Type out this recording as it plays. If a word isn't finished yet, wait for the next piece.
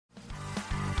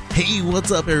Hey, what's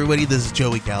up, everybody? This is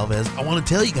Joey Galvez. I want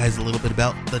to tell you guys a little bit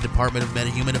about the Department of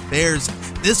Meta-Human Affairs.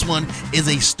 This one is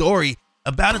a story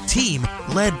about a team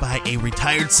led by a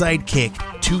retired sidekick,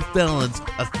 2 felons,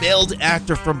 a failed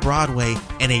actor from Broadway,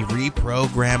 and a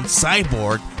reprogrammed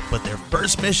cyborg. But their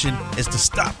first mission is to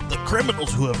stop the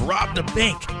criminals who have robbed a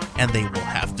bank, and they will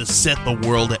have to set the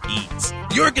world at ease.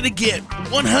 You're going to get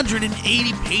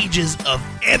 180 pages of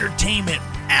entertainment,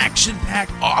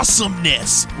 action-packed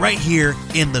awesomeness right here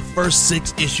in the first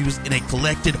 6 issues in a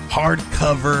collected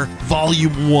hardcover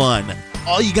volume 1.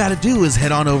 All you got to do is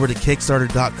head on over to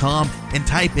Kickstarter.com and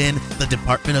type in the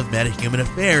Department of Meta-Human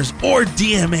Affairs or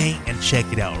DMA and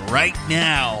check it out right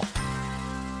now.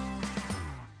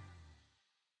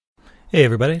 Hey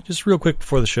everybody, just real quick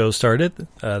before the show started,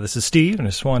 this is Steve, and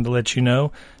I just wanted to let you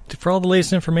know, for all the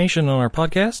latest information on our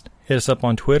podcast, hit us up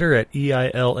on Twitter at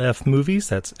EILF Movies,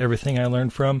 that's everything I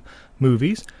learned from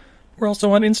movies. We're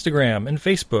also on Instagram and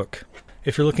Facebook.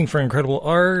 If you're looking for incredible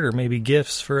art, or maybe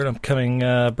gifts for an upcoming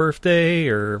birthday,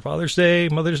 or Father's Day,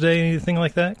 Mother's Day, anything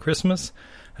like that, Christmas,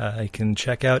 you can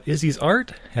check out Izzy's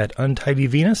art at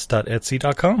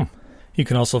untidyvenus.etsy.com. You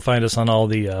can also find us on all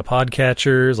the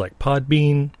podcatchers like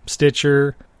Podbean,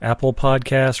 Stitcher, Apple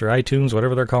Podcasts, or iTunes,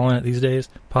 whatever they're calling it these days.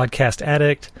 Podcast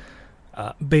Addict.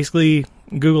 Basically,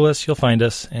 Google us, you'll find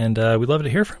us, and we'd love to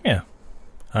hear from you.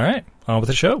 All right, on with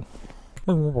the show.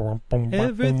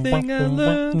 Everything I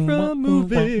learned from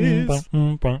movies helps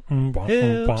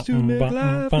to make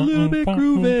life a little bit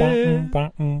groovy.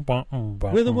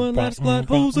 With a one-liner plot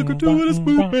holes and gratuitous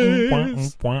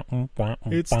movies,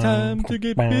 it's time to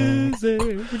get busy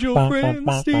with your friend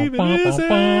Steve and Izzy.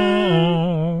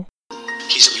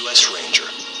 He's a U.S. Ranger.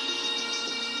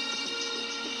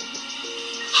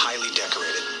 Highly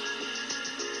decorated.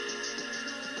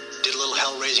 Did a little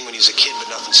hell-raising when he was a kid, but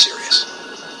nothing serious.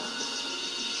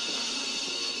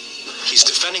 He's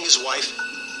defending his wife.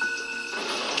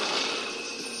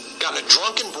 Got in a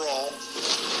drunken brawl.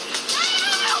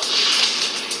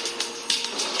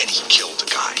 And he killed the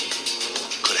guy.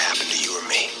 Could have happened to you or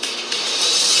me.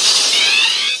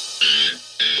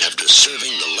 After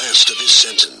serving the last of his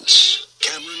sentence,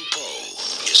 Cameron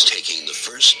Poe is taking the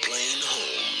first plane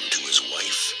home to his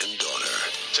wife and daughter.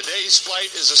 Today's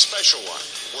flight is a special one.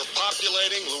 We're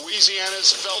populating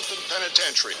Louisiana's Felton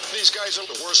Penitentiary. These guys are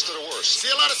the worst of the worst.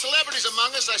 See a lot of celebrities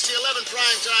among us. I see 11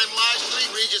 primetime lives,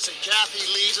 3 Regents and Kathy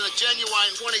Lees, and a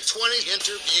genuine 2020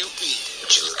 interviewee.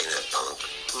 What you looking at, punk?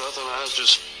 Nothing, I was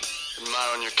just an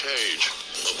eye on your cage.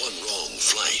 But one wrong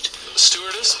flight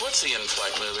Stewardess, what's the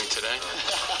in-flight movie today?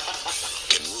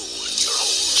 can ruin your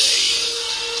whole day.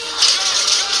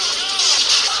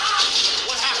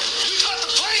 What happened? We got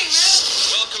the plane, man!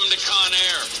 Welcome to Con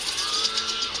Air.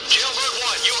 Jailbird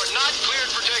 1, you are not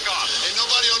cleared for takeoff. Ain't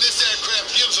nobody on this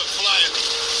aircraft gives a flying.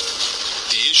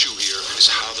 The issue here is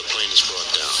how the plane is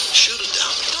brought down. Shoot it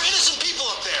down. There are innocent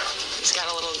people up there. He's got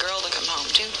a little girl to come home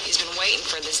to. He's been waiting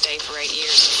for this day for 8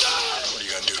 years. What are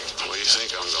you gonna do? What do you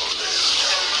think I'm going to do?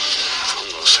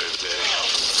 I'm going to save the day.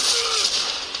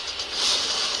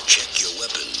 Check your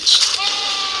weapons.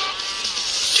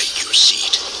 Take your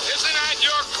seat Isn't that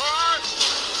your car?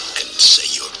 and say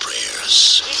your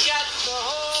prayers. He's got the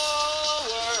whole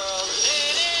world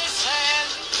in his hand.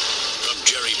 From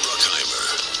Jerry Bruckheimer,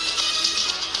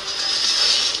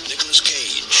 Nicolas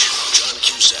Cage, John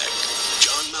Cusack,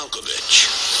 John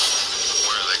Malkovich.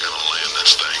 Where are they going to land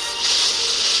this thing?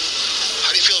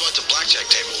 How do you feel about the blackjack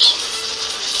tables?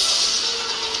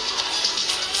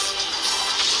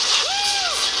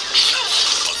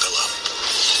 Buckle up.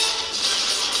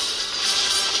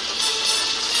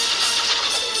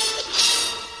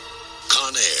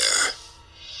 Con Air.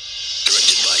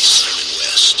 Directed by Simon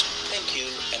West. Thank you,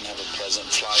 and have a pleasant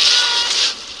flight.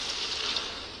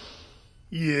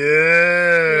 Yeah!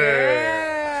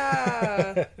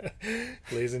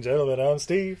 Ladies and gentlemen, I'm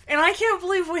Steve. And I can't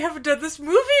believe we haven't done this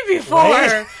movie before.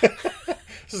 Right?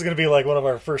 This is going to be like one of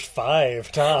our first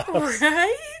 5 tops.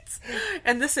 Right?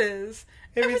 And this is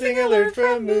Everything I learned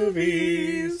from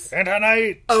movies. And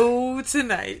tonight,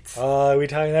 tonight. we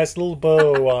tie a nice little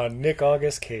bow on Nick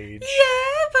August Cage.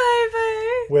 Yeah,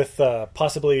 baby. With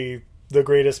possibly the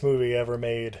greatest movie ever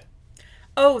made.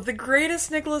 Oh, the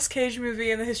greatest Nicolas Cage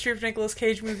movie in the history of Nicolas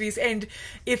Cage movies. And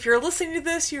if you're listening to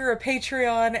this, you're a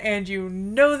Patreon, and you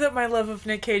know that my love of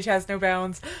Nick Cage has no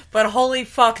bounds. But holy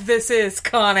fuck, this is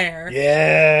Con Air.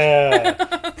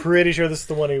 Yeah! Pretty sure this is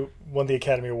the one he won the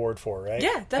Academy Award for, right?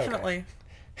 Yeah, definitely. Okay.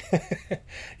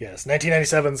 Yes,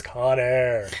 1997's Con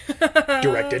Air.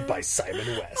 Directed by Simon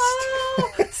West.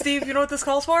 Oh, Steve, you know what this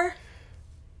calls for?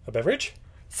 A beverage?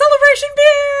 Celebration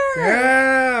beer!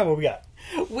 Yeah! What we got?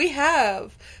 We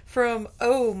have from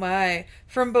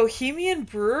Bohemian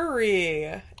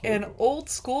Brewery, an old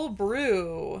school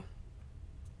brew.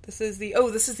 This is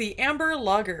the Amber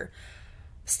Lager.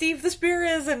 Steve, this beer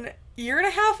is an year and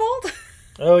a half old.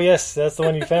 Oh yes, that's the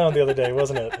one you found the other day,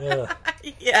 wasn't it? Yeah.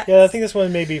 Yes. Yeah, I think this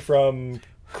one may be from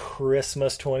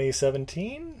Christmas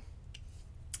 2017.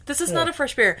 This is not a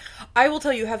fresh beer. I will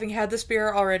tell you, having had this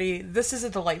beer already, this is a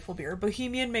delightful beer.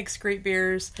 Bohemian makes great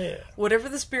beers. Yeah. Whatever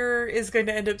this beer is going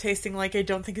to end up tasting like, I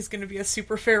don't think is going to be a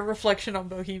super fair reflection on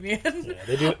Bohemian.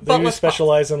 Yeah, they do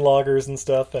specialize in lagers and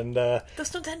stuff, and those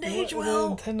don't tend to age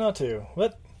well. They tend not to.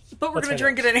 But we're going to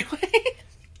drink it anyway.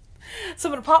 So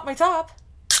I'm going to pop my top.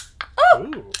 Oh!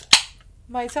 Ooh.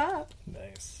 My top.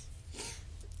 Nice.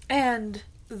 And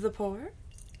the pour.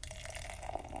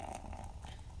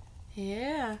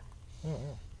 Yeah.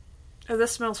 Oh,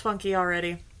 this smells funky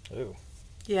already. Ooh.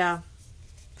 Yeah.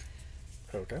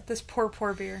 Okay. This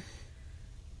poor beer.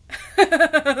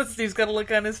 Steve's got a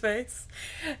look on his face.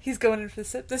 He's going in for the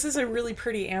sip. This is a really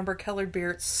pretty amber colored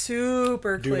beer. It's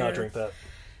super clear. Do not drink that.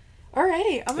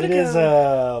 Alrighty, I'm gonna go. It is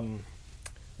a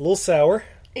little sour.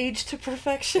 Aged to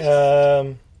perfection.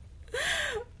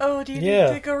 Oh, do you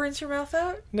need to go rinse your mouth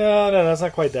out? No, it's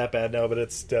not quite that bad. No, but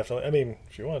it's definitely. I mean,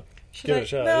 if you want, give it a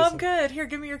shot. No, I'm good. Here,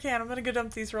 give me your can. I'm gonna go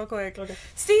dump these real quick. Okay.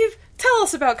 Steve, tell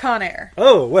us about Con Air.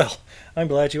 Oh well, I'm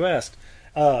glad you asked.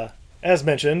 As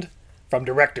mentioned, from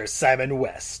director Simon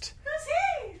West. Who's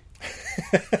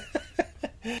he?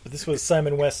 This was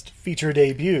Simon West's feature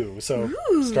debut, so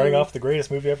starting off with the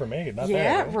greatest movie ever made. Not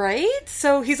bad. Yeah, right?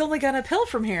 So he's only gone uphill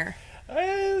from here.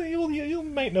 You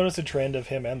might notice a trend of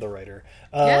him and the writer.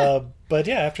 Yeah. But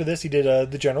yeah, after this he did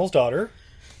The General's Daughter,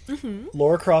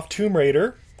 Lara Croft Tomb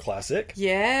Raider, classic.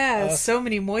 Yeah, so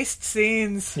many moist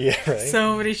scenes. Yeah, right.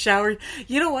 So many showers.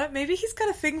 You know what? Maybe he's got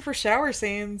a thing for shower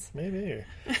scenes. Maybe.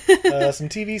 Some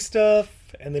TV stuff,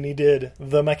 and then he did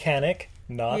The Mechanic,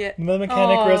 not The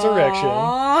Mechanic Resurrection.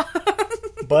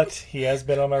 But he has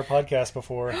been on our podcast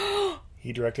before.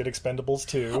 He directed Expendables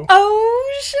 2.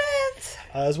 Oh, shit!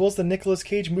 As well as the Nicolas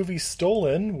Cage movie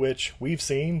Stolen, which we've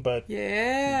seen, but I'm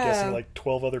guessing like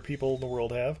 12 other people in the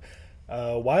world have.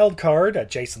 Wild Card, a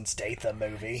Jason Statham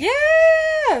movie.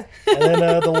 Yeah! And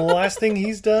then the last thing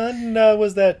he's done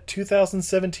was that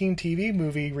 2017 TV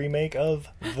movie remake of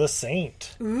The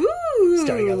Saint. Ooh!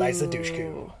 Starring Eliza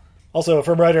Dushku. Also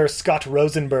from writer Scott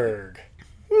Rosenberg.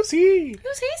 Who's he?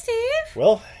 Who's he, Steve?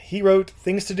 Well, he wrote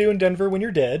Things to Do in Denver When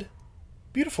You're Dead,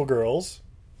 Beautiful Girls,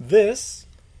 This,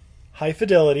 High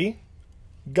Fidelity,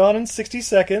 Gone in 60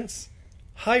 Seconds,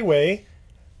 Highway,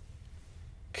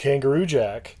 Kangaroo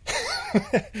Jack.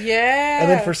 Yeah. And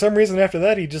then for some reason after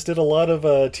that he just did a lot of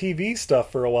TV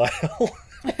stuff for a while.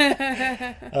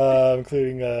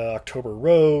 Including October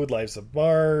Road,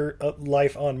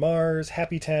 Life on Mars,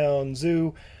 Happy Town,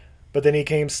 Zoo. But then he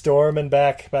came storming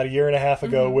back about a year and a half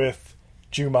ago with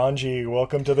Jumanji,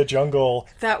 Welcome to the Jungle.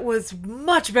 That was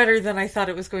much better than I thought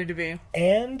it was going to be.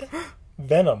 And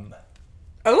Venom.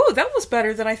 Oh, that was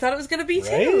better than I thought it was going to be,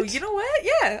 too. Right? You know what?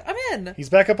 Yeah, I'm in. He's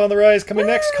back up on the rise. Coming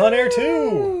next, Con Air 2.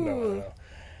 No.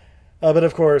 But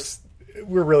of course,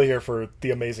 we're really here for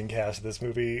the amazing cast of this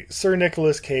movie. Sir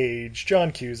Nicolas Cage,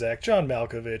 John Cusack, John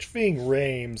Malkovich, Ving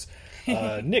Rhames,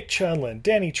 Nick Chunlin,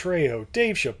 Danny Trejo,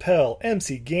 Dave Chappelle,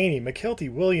 MC Gainey,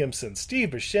 McKelty Williamson, Steve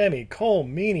Buscemi, Cole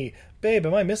Meany. Babe,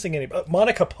 am I missing any?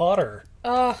 Monica Potter.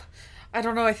 I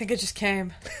don't know. I think it just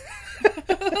came.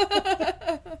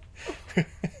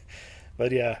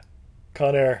 But yeah,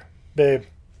 Con Air. Babe.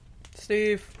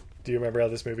 Steve. Do you remember how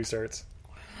this movie starts?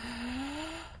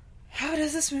 How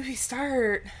does this movie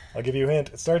start? I'll give you a hint.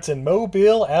 It starts in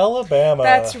Mobile, Alabama.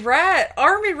 That's right.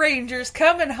 Army Ranger's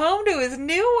coming home to his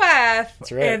new wife.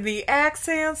 That's right. And the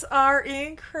accents are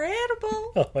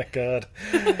incredible. Oh my god.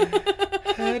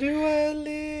 How do I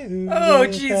live? Oh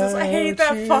Jesus, I hate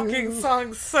that fucking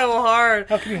song so hard.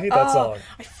 How can you hate that song?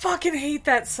 I fucking hate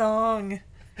that song.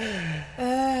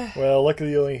 Well,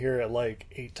 luckily you only hear it like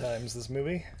 8 times this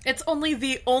movie. It's only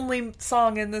the only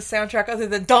song in this soundtrack other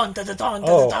than dun dun dun dun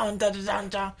dun dun dun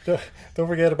dun. Don't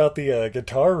forget about the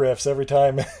guitar riffs every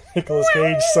time Nicolas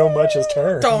Cage so much as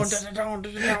turns. Dun dun dun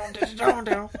dun dun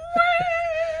dun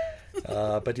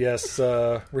dun. But yes,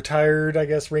 retired, I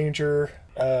guess, Ranger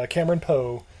Cameron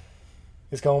Poe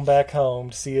is going back home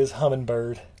to see his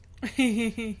hummingbird.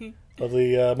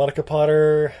 Lovely Monica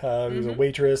Potter, who's a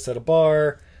waitress at a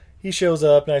bar. He shows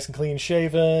up nice and clean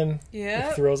shaven.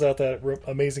 Yeah. Throws out that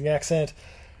amazing accent.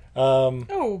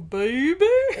 Oh, baby.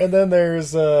 And then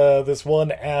there's this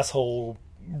one asshole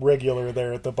regular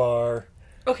there at the bar.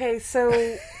 Okay,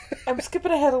 so I'm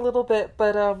skipping ahead a little bit,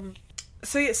 but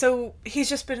so he's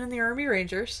just been in the Army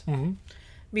Rangers. Mm-hmm.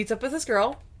 Meets up with this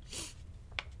girl.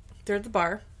 They're at the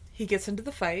bar. He gets into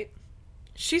the fight.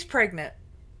 She's pregnant.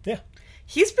 Yeah.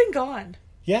 He's been gone.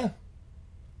 Yeah.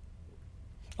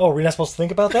 Oh, we're not supposed to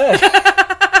think about that?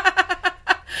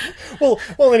 well,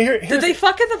 then here's... Did they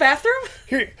fuck in the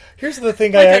bathroom? Here's the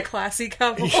thing like a classy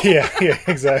couple. Yeah,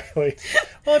 exactly.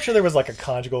 Well, I'm sure there was like a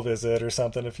conjugal visit or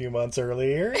something a few months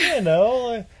earlier. You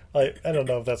know, I don't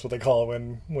know if that's what they call it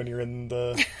when you're in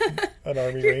an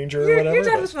Army Ranger or whatever. Your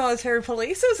dad was military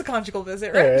police. It was a conjugal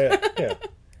visit, right? Yeah.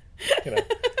 You know.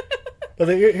 But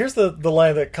here's the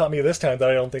line that caught me this time that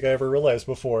I don't think I ever realized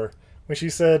before. When she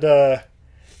said,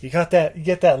 you get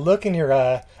that look in your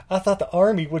eye. I thought the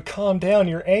Army would calm down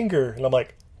your anger. And I'm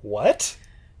like, what?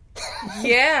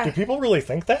 Yeah. Do people really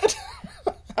think that?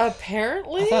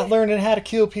 Apparently. I thought learning how to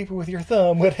kill people with your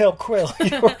thumb would help quell your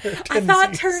tendencies. I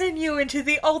thought turning you into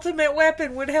the ultimate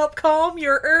weapon would help calm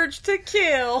your urge to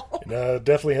kill.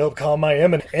 Definitely help calm my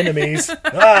enemies.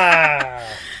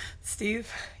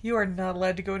 Steve, you are not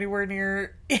allowed to go anywhere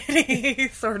near any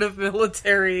sort of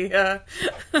military...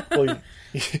 Well,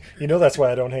 you know that's why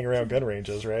I don't hang around gun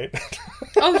ranges, right?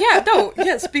 Oh, yeah, no,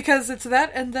 yes, because it's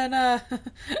that and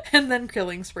then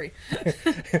killing spree.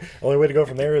 Only way to go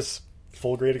from there is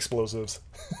full grade explosives.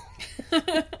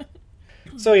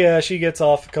 So yeah, she gets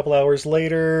off a couple hours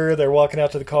later. They're walking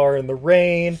out to the car in the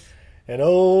rain. And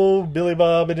Billy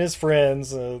Bob and his friends,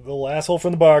 the little asshole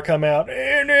from the bar, come out.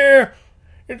 Hey there!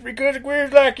 It's because of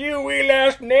queers like you we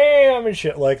lost them and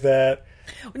shit like that.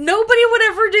 Nobody would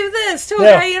ever do this to a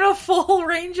guy in a full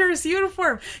Rangers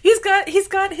uniform. He's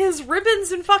got his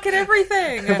ribbons and fucking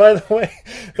everything. And by the way,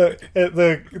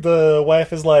 the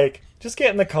wife is like, just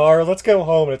get in the car, let's go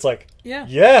home. And it's like,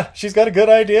 yeah, she's got a good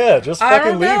idea. Just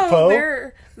fucking leave,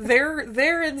 Poe.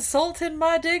 They're insulting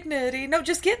my dignity. No,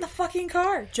 just get in the fucking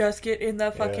car. Just get in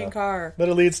the fucking car. But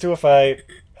it leads to a fight.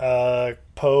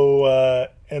 Poe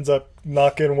ends up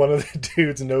knocking one of the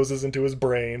dude's noses into his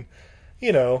brain.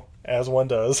 You know, as one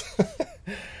does.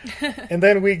 And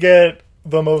then we get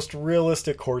the most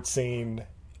realistic court scene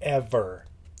ever.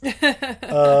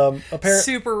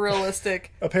 Super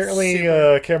realistic. Apparently,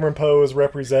 Cameron Poe is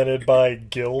represented by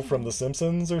Gil from The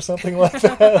Simpsons or something like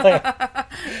that.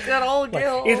 Good old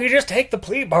Gil. If you just take the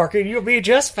plea bargain, you'll be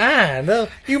just fine.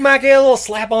 You might get a little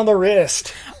slap on the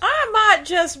wrist. I might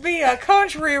just be a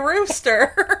country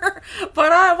rooster,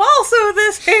 but I'm also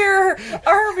this here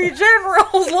Army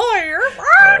General's lawyer.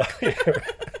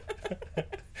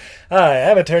 Hi,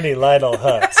 I'm attorney Lionel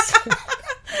Hutz.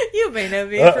 You may not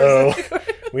be in prison.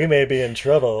 We may be in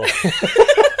trouble.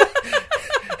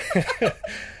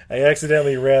 I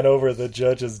accidentally ran over the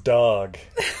judge's dog.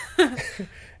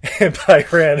 And by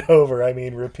ran over, I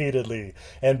mean repeatedly.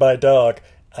 And by dog,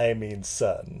 I mean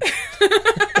son.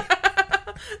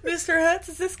 Mr. Hutz,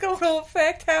 is this going to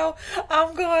affect how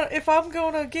if I'm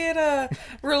going to get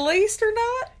released or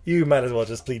not? You might as well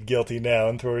just plead guilty now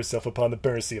and throw yourself upon the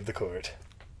mercy of the court.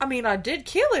 I mean, I did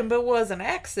kill him, but it was an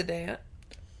accident.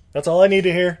 That's all I need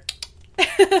to hear.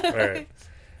 All right.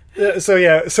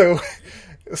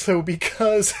 So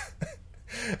because...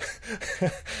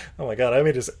 Oh my god, I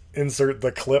may just insert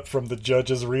the clip from the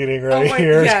judge's reading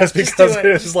here just because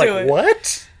it's like,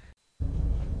 what?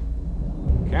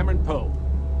 Cameron Poe,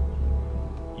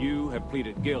 you have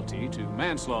pleaded guilty to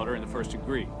manslaughter in the first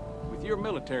degree. With your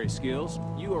military skills,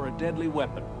 you are a deadly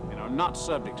weapon and are not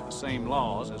subject to the same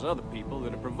laws as other people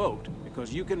that are provoked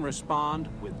because you can respond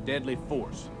with deadly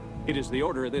force. It is the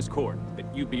order of this court that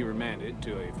you be remanded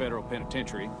to a federal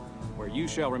penitentiary where you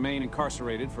shall remain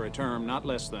incarcerated for a term not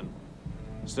less than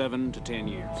 7 to 10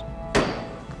 years.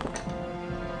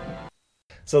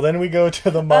 So then we go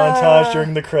to the montage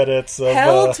during the credits of...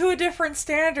 Held to a different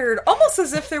standard. Almost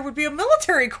as if there would be a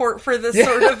military court for this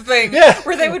sort of thing.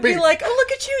 Where they would be like, oh,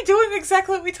 look at you doing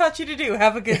exactly what we taught you to do.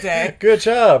 Have a good day. Good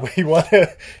job. We want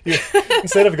to...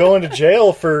 Instead of going to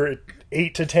jail for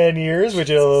 8 to 10 years, would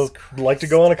you like to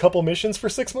go on a couple missions for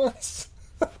 6 months?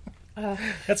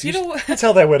 That's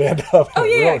how that would end up. Oh,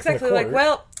 yeah, exactly. Like,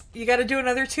 well, you got to do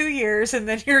another 2 years, and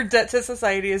then your debt to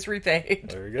society is repaid.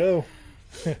 There you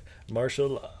go. Martial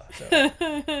law.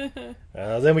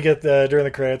 Then we get, during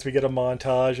the credits, we get a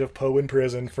montage of Poe in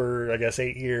prison for, I guess,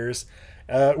 8 years.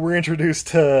 We're introduced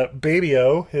to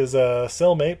Baby-O, his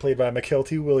cellmate, played by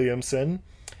McKelty Williamson.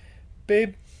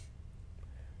 Babe,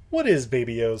 what is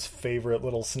Baby-O's favorite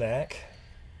little snack?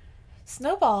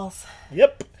 Snowballs.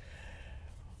 Yep.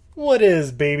 What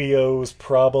is Baby-O's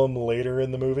problem later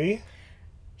in the movie?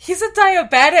 He's a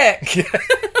diabetic.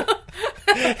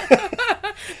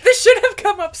 This should have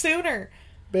come up sooner.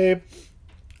 Babe,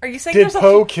 are you saying did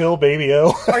Poe kill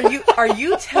Baby-O? Are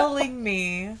you telling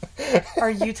me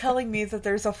that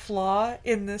there's a flaw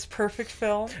in this perfect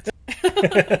film?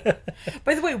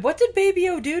 By the way, what did Baby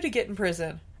O do to get in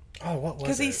prison? Oh, what was it?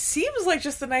 Because he seems like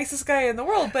just the nicest guy in the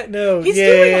world, but No, he's yeah,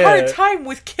 doing a yeah. hard time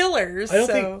with killers. I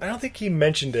don't think he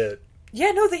mentioned it.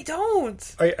 Yeah, no, they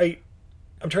don't.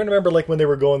 I'm trying to remember, like, when they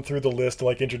were going through the list,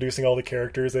 like, introducing all the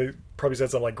characters, they probably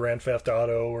said something like Grand Theft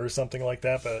Auto or something like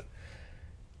that, but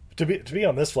to be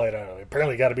on this flight, I don't know,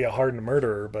 apparently got to be a hardened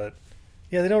murderer, but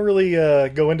yeah, they don't really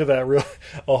go into that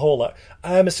a whole lot.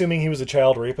 I'm assuming he was a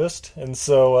child rapist, and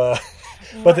so,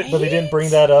 but they didn't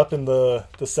bring that up in the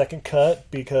second cut,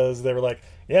 because they were like,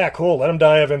 yeah, cool, let him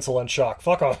die of insulin shock,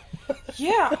 fuck off.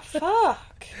 Yeah,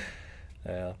 fuck.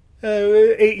 Yeah.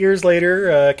 8 years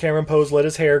later, Cameron Poe's let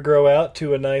his hair grow out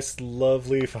to a nice,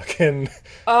 lovely fucking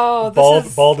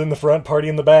bald in the front, party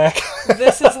in the back.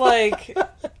 This is like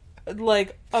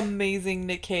amazing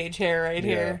Nick Cage hair right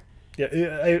here.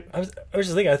 Yeah, I was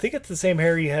just thinking, I think it's the same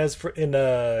hair he has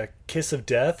in Kiss of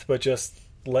Death, but just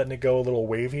letting it go a little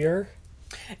wavier.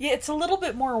 Yeah, it's a little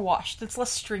bit more washed. It's less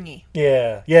stringy.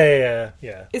 Yeah.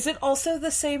 Is it also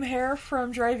the same hair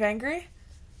from Drive Angry?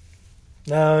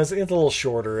 No, it's a little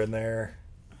shorter in there.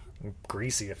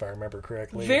 Greasy, if I remember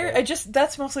correctly.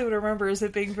 That's mostly what I remember, is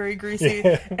it being very greasy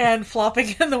and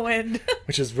flopping in the wind.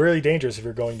 Which is really dangerous if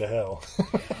you're going to hell.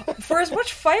 For as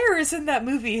much fire is in that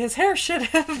movie, his hair should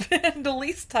have been at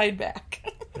least tied back.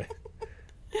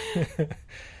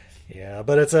 Yeah,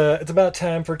 but it's about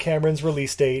time for Cameron's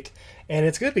release date, and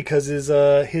it's good because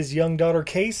his young daughter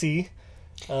Casey.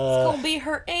 It's gonna be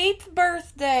her 8th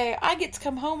birthday. I get to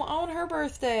come home on her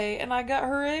birthday, and I got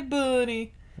her a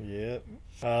bunny. Yep.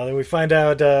 Then we find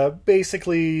out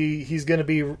basically he's gonna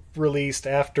be released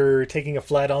after taking a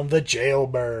flight on the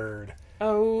Jailbird.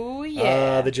 Oh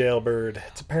yeah. The Jailbird.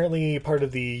 It's apparently part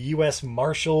of the U.S.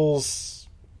 Marshals.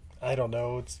 I don't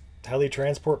know. It's how they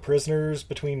transport prisoners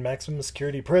between maximum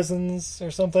security prisons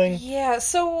or something. Yeah.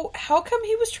 So how come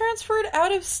he was transferred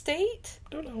out of state?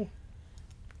 Don't know.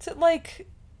 Is it like,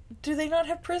 do they not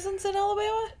have prisons in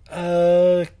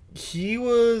Alabama? He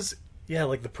was,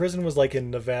 like the prison was like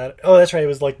in Nevada. Oh, that's right. It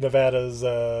was like Nevada's,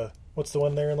 what's the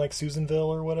one there in like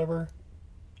Susanville or whatever?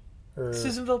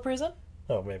 Susanville prison?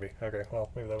 Oh, maybe. Okay,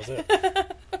 well, maybe that was it.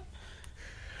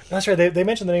 That's right. They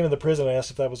mentioned the name of the prison. I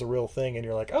asked if that was a real thing, and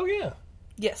you're like, oh, yeah.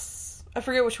 Yes. I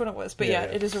forget which one it was, but yeah,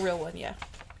 it is a real one, yeah.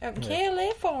 Out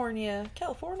in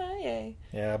California, yay.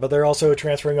 Yeah, but they're also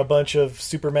transferring a bunch of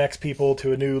Supermax people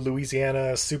to a new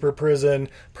Louisiana super prison,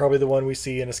 probably the one we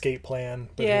see in Escape Plan.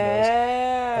 But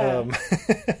yeah. Who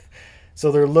knows?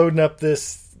 So they're loading up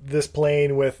this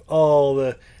plane with all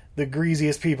the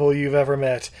greasiest people you've ever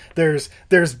met. There's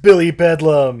Billy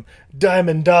Bedlam,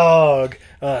 Diamond Dog,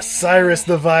 Cyrus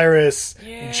the Virus,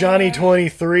 Johnny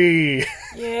 23.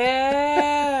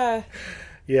 Yeah.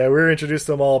 Yeah, we're introduced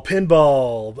to them all.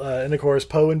 Pinball, and of course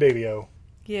Poe and Baby O.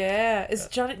 Yeah, is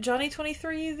Johnny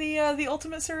 23 the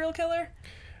ultimate serial killer?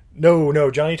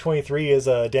 No, Johnny 23 is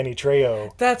Danny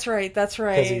Trejo. That's right.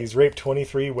 Because he's raped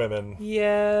 23 women.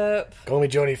 Yep. Call me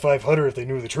Johnny 500 if they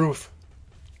knew the truth.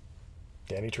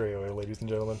 Danny Trejo, ladies and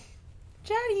gentlemen.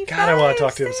 Johnny, God, I want to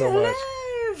talk to him stay so much. alive.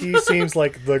 He seems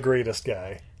like the greatest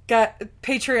guy. Got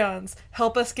Patreons,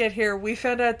 help us get here. We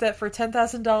found out that for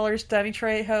 $10,000, Danny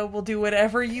Trejo will do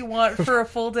whatever you want for a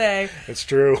full day. It's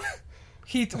true.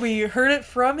 We heard it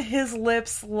from his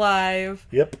lips live.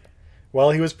 Yep.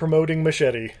 While he was promoting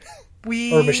Machete.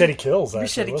 Or Machete Kills,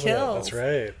 actually. Machete Kills. That's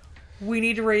right. We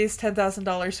need to raise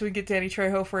 $10,000 so we can get Danny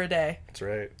Trejo for a day. That's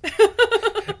right.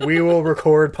 We will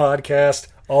record podcast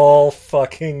all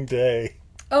fucking day.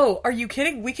 Oh, are you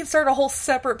kidding? We can start a whole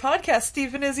separate podcast,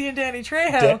 Stephen Izzy and Danny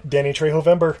Trejo. Danny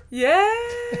Trejo-vember. Yeah!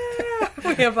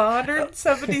 We have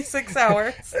 176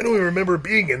 hours. I don't even remember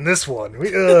being in this one.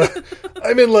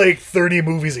 I'm in like 30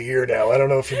 movies a year now. I don't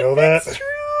know if you know that. That's true.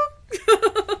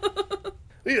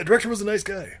 Yeah, director was a nice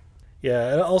guy.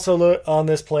 Yeah, and also on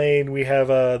this plane we have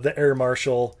the air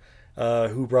marshal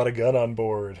who brought a gun on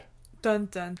board. Dun,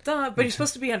 dun, dun. But he's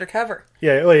supposed to be undercover.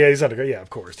 Yeah, well, yeah, he's undercover. Yeah, of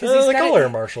course. Like all air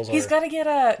marshals are. He's got to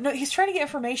get no, he's trying to get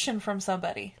information from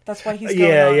somebody. That's why he's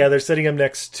going Yeah, they're setting him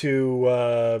next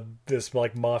to this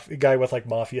like guy with like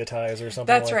mafia ties or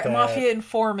something like that. That's right, mafia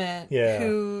informant.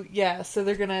 Yeah. So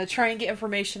they're going to try and get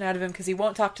information out of him because he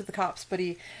won't talk to the cops, but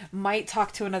he might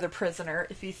talk to another prisoner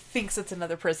if he thinks it's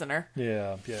another prisoner.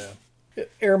 Yeah.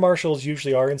 Air marshals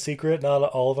usually are in secret. Not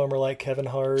all of them are like Kevin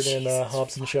Hart and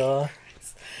Hobbs and Shaw.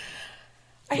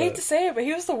 I hate to say it, but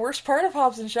he was the worst part of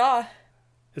Hobbs and Shaw.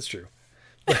 It's true.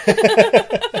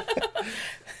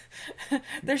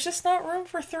 There's just not room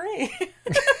for 3.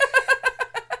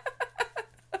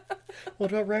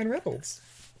 What about Ryan Reynolds?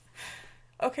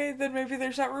 Okay, then maybe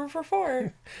there's not room for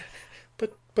 4.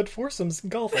 But foursomes in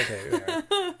golf, okay.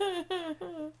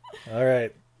 All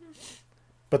right.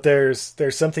 But there's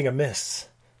something amiss.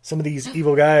 Some of these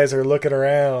evil guys are looking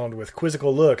around with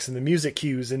quizzical looks, and the music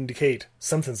cues indicate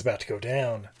something's about to go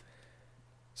down.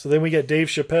 So then we get Dave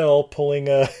Chappelle pulling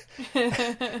a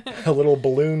little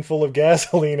balloon full of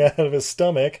gasoline out of his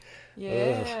stomach.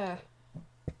 Yeah. Ugh.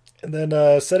 And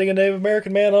then setting a Native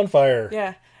American man on fire.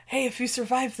 Yeah. Hey, if you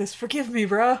survive this, forgive me,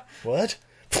 bro. What?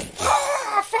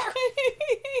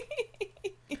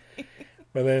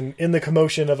 And then in the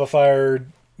commotion of a fire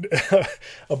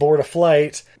aboard a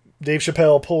flight, Dave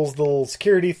Chappelle pulls the little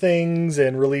security things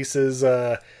and releases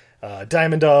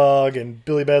Diamond Dog and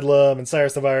Billy Bedlam and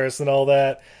Cyrus the Virus and all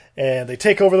that. And they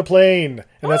take over the plane.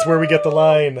 And that's where we get the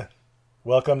line,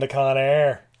 "Welcome to Con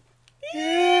Air."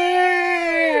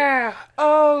 Yeah!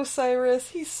 Oh, Cyrus,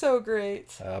 he's so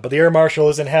great. But the air marshal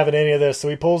isn't having any of this, so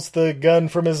he pulls the gun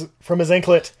from his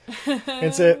anklet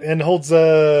and holds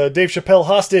Dave Chappelle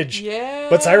hostage. Yeah.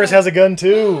 But Cyrus has a gun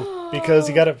too because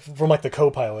he got it from like the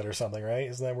co-pilot or something, right?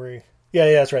 Isn't that where he?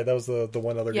 Yeah, that's right. That was the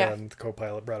one other gun. The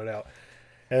co-pilot brought it out,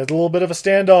 and it's a little bit of a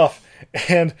standoff.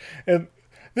 And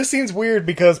this scene's weird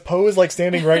because Poe is like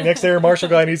standing right next to the air marshal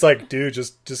guy, and he's like, "Dude,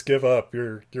 just give up.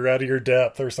 You're out of your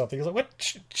depth or something." He's like,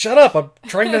 "What? Shut up! I'm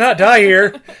trying to not die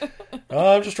here.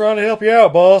 I'm just trying to help you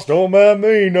out, boss. Don't mind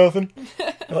me, nothing."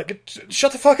 I'm like,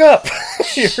 "Shut the fuck up!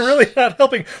 You're really not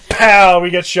helping." Pow! We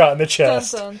get shot in the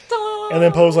chest. Dun, dun, dun. And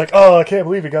then Poe's like, "Oh, I can't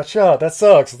believe he got shot. That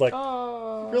sucks." It's like,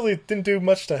 really didn't do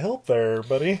much to help there,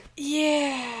 buddy.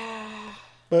 Yeah.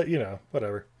 But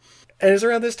whatever. And it's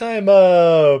around this time,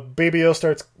 Baby O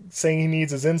starts saying he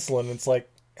needs his insulin. It's like,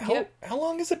 how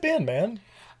long has it been, man?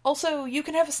 Also, you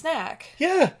can have a snack.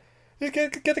 Yeah.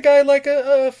 Get the guy like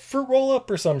a fruit roll-up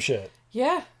or some shit.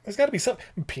 Yeah. There's got to be some...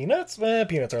 Peanuts?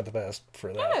 Peanuts aren't the best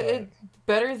for that. Yeah,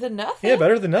 better than nothing. Yeah,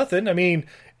 better than nothing. I mean,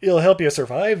 it'll help you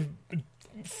survive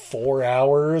 4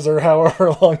 hours or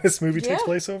however long this movie takes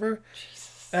place over.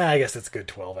 I guess it's a good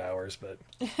 12 hours, but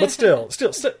still,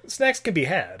 snacks can be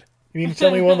had. You mean to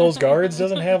tell me one of those guards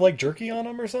doesn't have, like, jerky on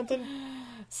them or something?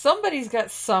 Somebody's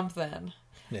got something.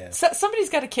 Yeah. Somebody's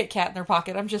got a Kit Kat in their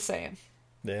pocket, I'm just saying.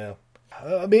 Yeah.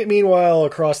 Meanwhile,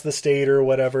 across the state or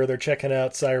whatever, they're checking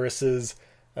out Cyrus's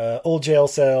old jail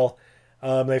cell.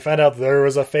 They find out there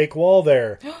was a fake wall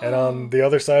there. And on the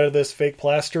other side of this fake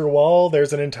plaster wall,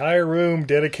 there's an entire room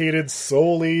dedicated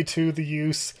solely to the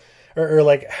use... Or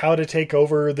like how to take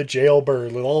over the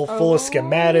jailbird, all full of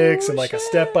schematics and like a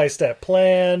step-by-step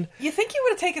plan. You think he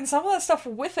would have taken some of that stuff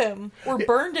with him, or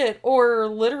burned it, or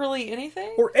literally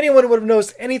anything? Or anyone would have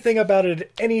noticed anything about it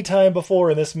at any time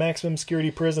before in this maximum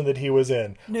security prison that he was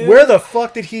in. No. Where the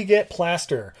fuck did he get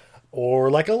plaster?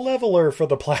 Or like a leveler for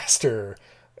the plaster?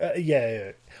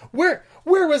 Yeah. Where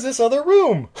was this other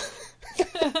room?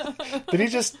 Did he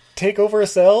just take over a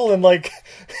cell and like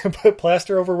put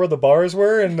plaster over where the bars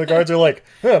were? And the guards are like,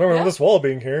 I don't remember this wall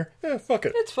being here. Fuck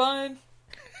it. It's fine.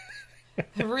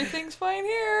 Everything's fine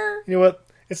here. You know what?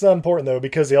 It's not important though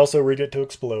because they also read it to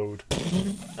explode.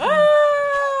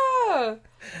 Ah!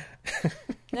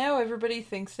 Now everybody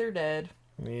thinks they're dead.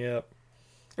 Yep.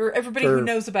 Or everybody who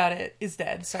knows about it is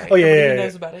dead. Sorry. Oh yeah, everybody who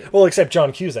knows about it. Well, except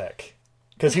John Cusack,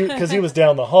 because he was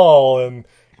down the hall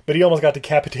but he almost got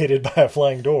decapitated by a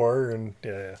flying door, and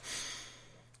yeah.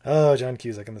 Oh, John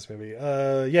Cusack in this movie.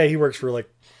 Yeah, he works for like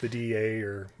the DEA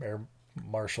or air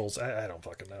marshals. I don't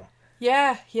fucking know.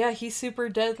 Yeah, he's super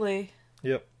deadly.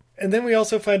 Yep. And then we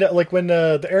also find out, like when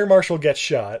the air marshal gets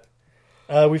shot,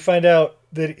 we find out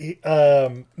that he,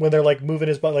 when they're like moving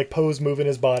his body, like Poe's moving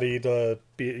his body to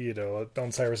be,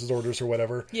 on Cyrus's orders or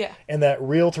whatever. Yeah. And that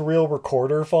reel-to-reel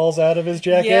recorder falls out of his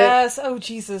jacket. Yes. Oh,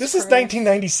 Jesus This Christ. is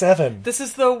 1997. This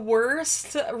is the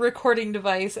worst recording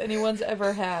device anyone's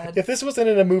ever had. If this wasn't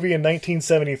in a movie in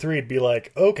 1973, it'd be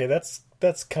like, okay, that's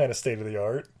kind of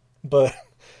state-of-the-art. But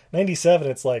 97,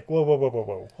 it's like,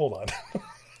 whoa, hold on.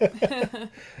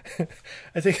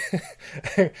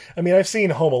 I've seen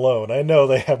Home Alone. I know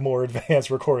they have more advanced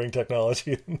recording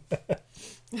technology than that.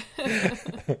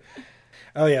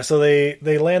 Oh yeah, so they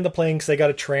land the plane because they got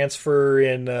to transfer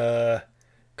in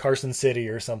Carson City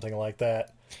or something like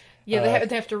that. Yeah,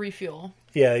 they have to refuel.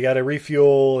 Yeah, they got to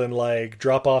refuel and like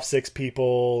drop off 6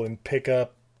 people and pick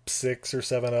up 6 or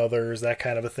 7 others, that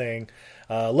kind of a thing.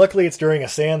 Luckily, it's during a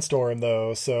sandstorm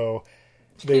though, so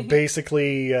they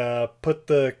basically tie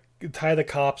the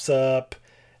cops up,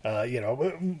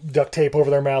 duct tape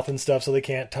over their mouth and stuff so they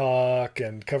can't talk,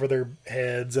 and cover their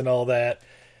heads and all that.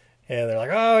 And they're like,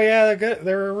 oh yeah,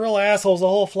 they're real assholes the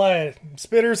whole flight,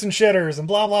 spitters and shitters and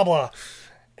blah blah blah.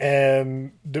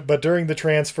 But during the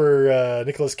transfer,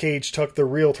 Nicolas Cage took the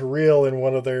reel-to-reel in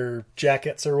one of their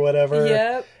jackets or whatever.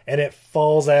 Yep. And it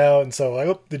falls out, and so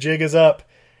like, the jig is up.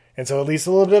 And so it leads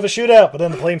to a little bit of a shootout, but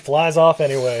then the plane flies off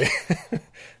anyway.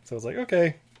 So it's like,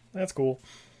 okay, that's cool.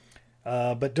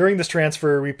 But during this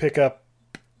transfer, we pick up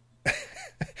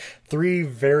 3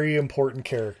 very important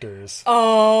characters.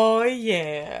 Oh,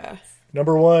 yeah.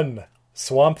 Number 1,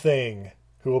 Swamp Thing,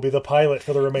 who will be the pilot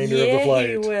for the remainder of the flight.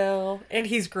 Yeah, he will. And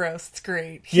he's gross. It's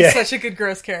great. He's such a good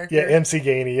gross character. Yeah, MC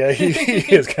Gainey. Yeah, he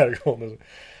is kind of cool.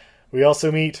 We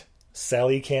also meet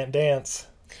Sally Can't Dance.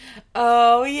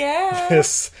 Oh, yeah.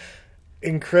 This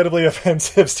incredibly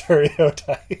offensive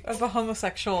stereotype. Of a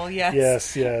homosexual,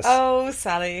 yes. Yes. Oh,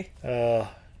 Sally. But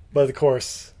of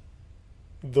course,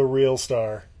 the real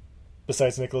star,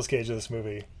 besides Nicolas Cage of this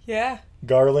movie. Yeah.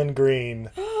 Garland Green.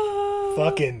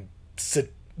 Fucking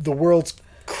the world's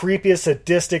creepiest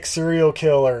sadistic serial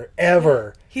killer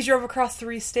ever. He drove across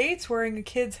 3 states wearing a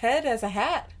kid's head as a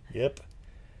hat. Yep.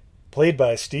 Played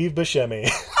by Steve Buscemi.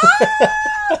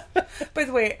 By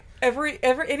the way,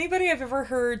 anybody I've ever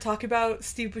heard talk about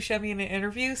Steve Buscemi in an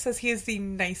interview says he is the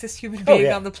nicest human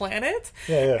being on the planet.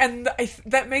 Yeah. And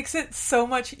that makes it so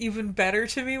much even better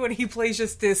to me when he plays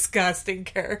just disgusting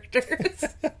characters.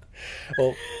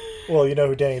 Well, you know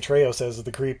who Danny Trejo says is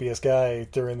the creepiest guy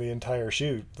during the entire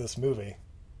shoot, this movie?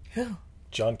 Who?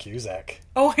 John Cusack.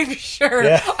 Oh, I'm sure.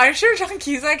 Yeah. I'm sure John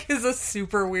Cusack is a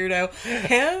super weirdo.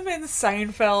 Him and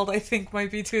Seinfeld, I think,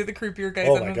 might be 2 of the creepier guys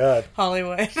in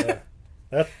Hollywood.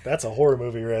 Yeah. That's a horror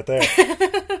movie right there.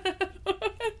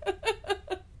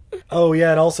 Oh,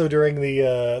 yeah, and also during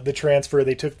the transfer,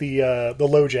 they took the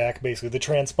LoJack, basically, the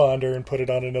transponder, and put it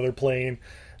on another plane.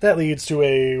 That leads to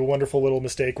a wonderful little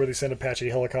mistake where they send Apache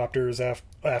helicopters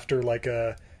after, like,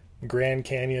 a Grand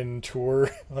Canyon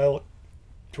tour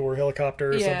helicopter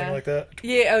or something like that.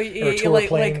 Yeah,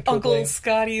 like Uncle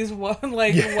Scotty's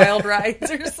Wild Rides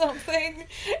or something.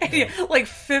 And like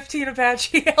 15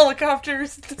 Apache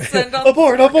helicopters to send on.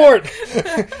 Abort!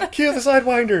 Cue the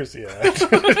Sidewinders. Yeah.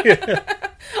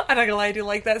 I'm not gonna lie, I do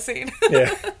like that scene.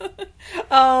 Yeah.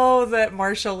 Oh, that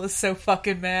Marshall is so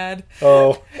fucking mad.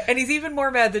 Oh. And he's even more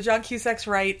mad that John Cusack's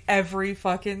right every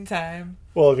fucking time.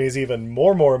 Well, and he's even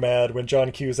more mad when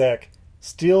John Cusack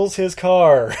steals his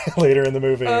car later in the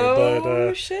movie.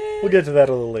 Oh, shit. We'll get to that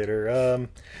a little later.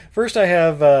 First I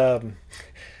have...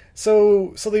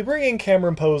 So they bring in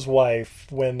Cameron Poe's wife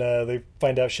when they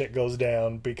find out shit goes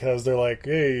down, because they're like,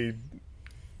 hey,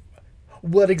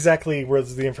 what exactly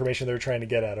was the information they were trying to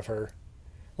get out of her?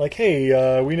 Like,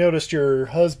 hey, we noticed your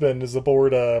husband is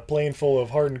aboard a plane full of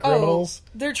hardened criminals.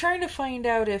 They're trying to find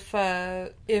out if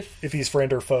he's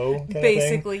friend or foe,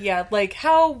 basically, yeah. Like,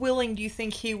 how willing do you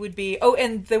think he would be? Oh,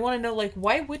 and they want to know, like,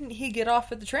 why wouldn't he get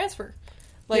off at the transfer?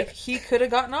 Like, he could have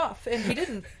gotten off, and he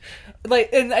didn't. Like,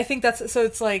 and I think that's... So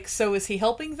it's like, so is he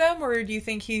helping them, or do you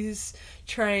think he's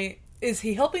trying... Is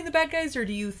he helping the bad guys, or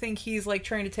do you think he's, like,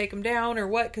 trying to take them down, or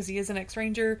what? Because he is an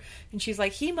ex-ranger, and she's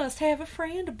like, he must have a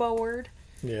friend aboard.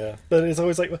 Yeah, but it's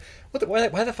always like,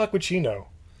 why the fuck would she know?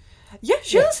 Yeah,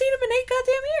 she hasn't seen him in 8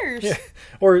 goddamn years. Yeah,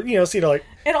 or see, like,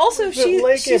 and also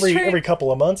she's every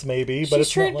couple of months maybe, but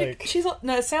it's not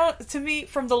like to me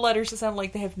from the letters it sounded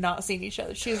like they have not seen each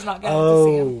other. She has not gotten to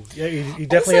see him. Yeah, he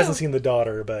definitely hasn't seen the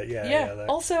daughter, but yeah.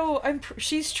 Also,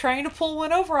 she's trying to pull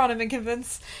one over on him and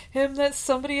convince him that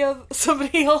somebody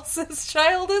else's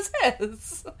child is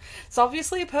his. It's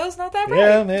obviously Poe's not that bright.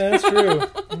 Yeah, that's true.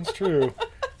 That's true.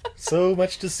 So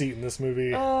much deceit in this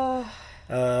movie.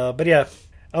 But yeah.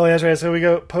 Oh, that's right.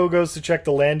 So Poe goes to check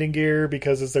the landing gear,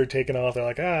 because as they're taking off, they're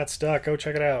like, it's stuck. Go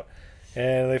check it out.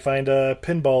 And they find a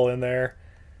pinball in there.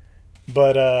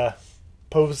 But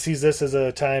Poe sees this as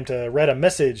a time to write a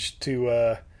message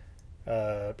to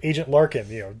Agent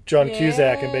Larkin, John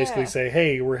Cusack, and basically say,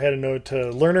 hey, we're heading over to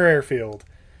Lerner Airfield.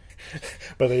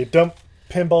 But they dump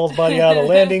Pinball's body out of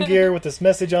landing gear with this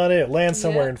message on it. It lands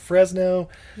somewhere in Fresno.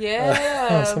 Yeah.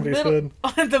 On somebody's hood.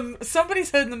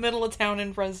 Somebody's hood in the middle of town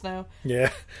in Fresno.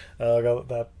 Yeah.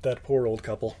 That poor old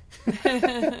couple.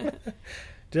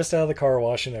 Just out of the car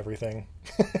wash and everything.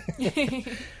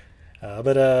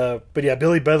 But yeah,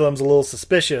 Billy Bedlam's a little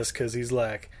suspicious, because he's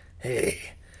like,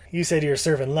 hey, you said you were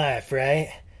serving life,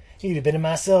 right? You'd have been in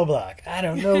my cell block. I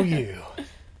don't know you.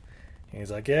 He's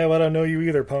like, yeah, well, I don't know you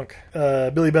either, punk.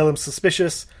 Billy Bedlam's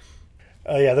suspicious.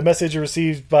 The message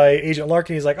received by Agent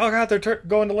Larkin. He's like, oh, God, they're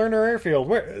going to Lerner Airfield.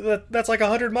 That's like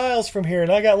 100 miles from here, and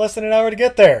I got less than an hour to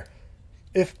get there.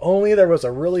 If only there was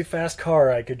a really fast car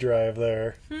I could drive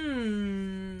there.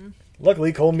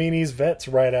 Luckily, Cole Meany's vet's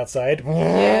right outside.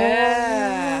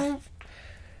 Yeah.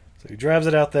 So he drives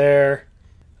it out there.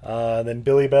 Then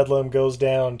Billy Bedlam goes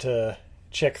down to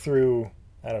check through,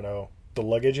 I don't know, the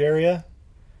luggage area.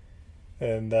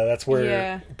 And that's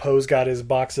where Poe's got his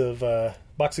box of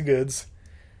goods.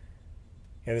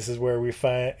 And this is where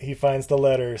he finds the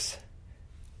letters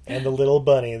and the little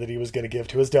bunny that he was going to give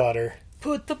to his daughter.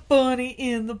 Put the bunny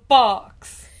in the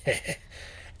box.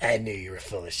 I knew you were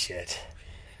full of shit.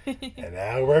 And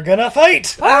now we're gonna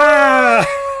fight! Ah!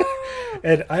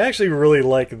 And I actually really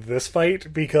like this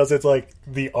fight because it's like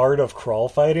the art of crawl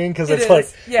fighting. Because it's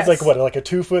like, it's like what, like a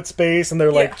 2-foot space, and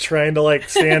they're like trying to like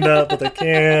stand up, but they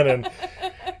can't.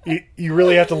 And you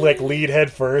really have to like lead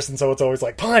head first, and so it's always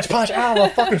like punch, ow, my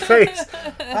fucking face.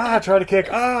 Try to kick,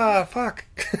 fuck.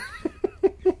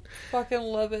 Fucking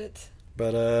love it.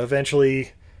 But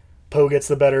eventually, Poe gets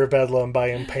the better of Bedlam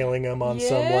by impaling him on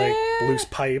some like loose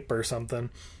pipe or something.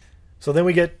 So then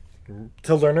we get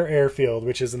to Lerner Airfield,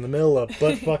 which is in the middle of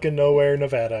butt fucking nowhere,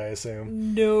 Nevada, I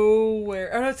assume.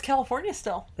 Nowhere. Oh no, it's California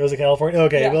still. Is it California?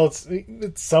 Okay, well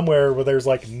it's somewhere where there's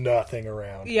like nothing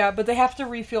around. Yeah, but they have to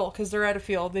refuel because they're out of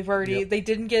fuel. They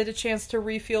didn't get a chance to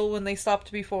refuel when they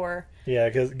stopped before. Yeah,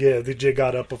 because the jig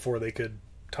got up before they could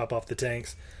top off the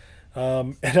tanks.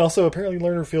 And also, apparently,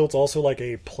 Lerner Field's also like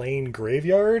a plane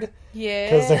graveyard. Yeah.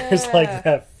 Because there's like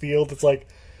that field. It's like,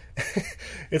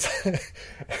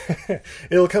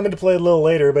 it'll come into play a little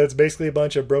later, but it's basically a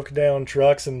bunch of broken down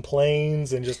trucks and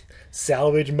planes and just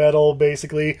salvage metal,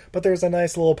 basically. But there's a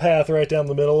nice little path right down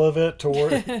the middle of it to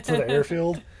the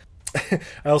airfield. I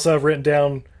also have written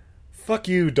down, fuck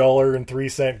you,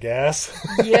 $1.03 gas.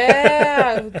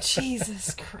 Yeah.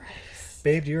 Jesus Christ.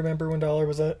 Babe, do you remember when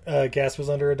gas was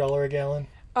under $1 a gallon?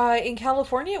 In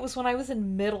California, it was when I was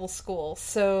in middle school.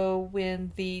 So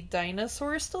when the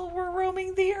dinosaurs still were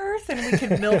roaming the earth and we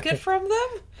could milk it from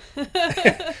them.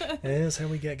 That's how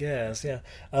we get gas, yeah.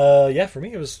 For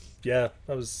me, it was, I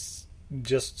was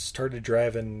just started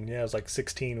driving, I was like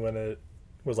 16 when it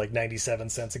was like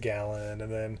 97 cents a gallon.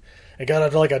 And then it got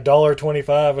up to like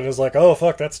 $1.25 and it was like, oh,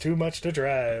 fuck, that's too much to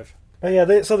drive. But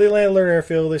yeah, so they land at Lerner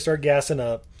Airfield, they start gassing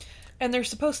up. And they're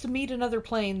supposed to meet another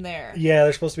plane there. Yeah,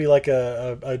 they're supposed to be like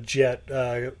a jet,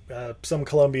 some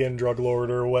Colombian drug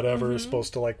lord or whatever is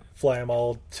supposed to like fly them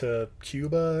all to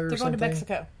Cuba or something. They're going to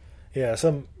Mexico. Yeah,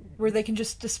 where they can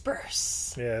just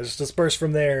disperse. Yeah, just disperse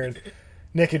from there and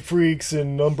naked freaks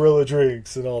and umbrella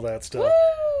drinks and all that stuff.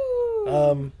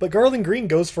 Woo! But Garland Green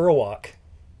goes for a walk.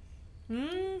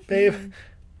 Babe,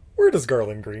 where does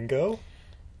Garland Green go?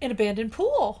 An abandoned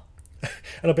pool.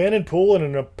 An abandoned pool in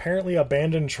an apparently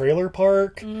abandoned trailer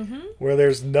park where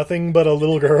there's nothing but a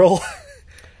little girl.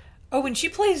 Oh, and she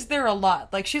plays there a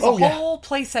lot. Like, she's a whole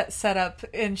play set up,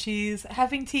 and she's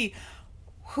having tea.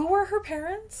 Who were her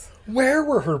parents? Where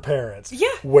were her parents?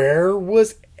 Yeah. Where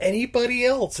was anybody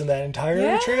else in that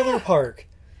entire trailer park?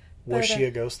 Was she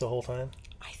a ghost the whole time?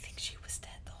 I think she was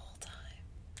dead the whole time.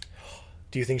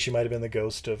 Do you think she might have been the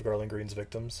ghost of Garland Green's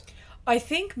victims? I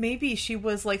think maybe she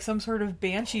was like some sort of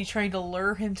banshee trying to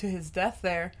lure him to his death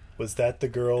there. Was that the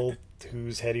girl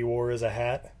whose head he wore as a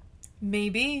hat?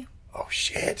 Maybe. Oh,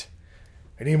 shit.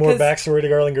 I need more backstory to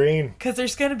Garland Green. Because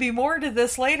there's going to be more to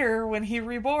this later when he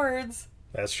reboards.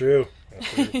 That's true.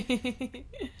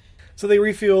 So they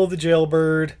refuel the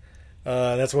jailbird.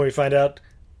 That's when we find out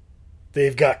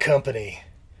they've got company.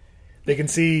 They can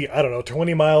see,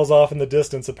 20 miles off in the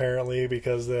distance, apparently,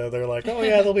 because they're like, oh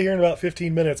yeah, they'll be here in about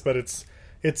 15 minutes, but it's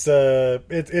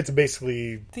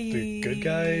basically the good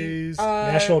guys,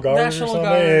 National Guard or something.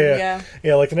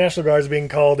 Yeah, like the National Guard's being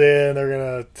called in, they're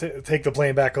gonna take the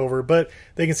plane back over, but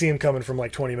they can see him coming from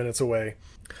like 20 minutes away.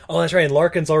 Oh, that's right, and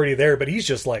Larkin's already there, but he's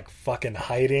just like fucking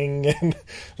hiding and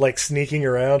like sneaking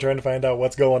around trying to find out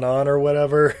what's going on or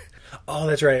whatever. Oh,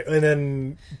 that's right, and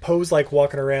then Poe's like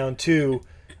walking around too.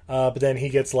 But then he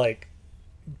gets, like,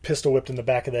 pistol whipped in the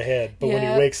back of the head. But when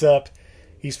he wakes up,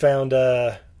 he's found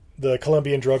the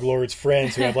Colombian drug lord's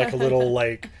friends who have, like, a little,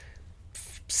 like,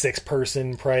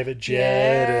 6-person private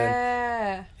jet.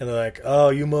 Yeah. And they're like, oh,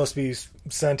 you must be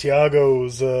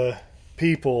Santiago's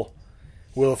people.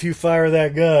 Well, if you fire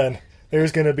that gun,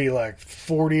 there's going to be, like,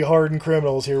 40 hardened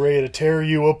criminals here ready to tear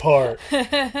you apart.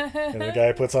 And the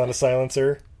guy puts on a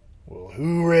silencer. Well,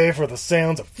 hooray for the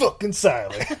sounds of fucking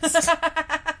silence.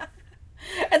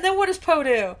 And then what does Poe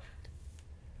do?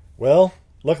 Well,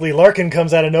 luckily Larkin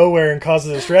comes out of nowhere and causes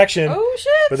a distraction. Oh,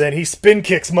 shit. But then he spin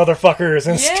kicks motherfuckers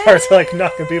and starts, like,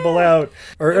 knocking people out.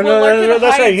 No,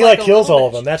 that's right. He, like, kills all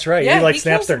of them. That's right. Yeah, he, like, he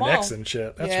snaps their kills necks and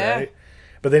shit. That's right.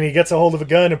 But then he gets a hold of a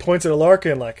gun and points it at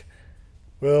Larkin like,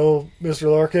 well, Mr.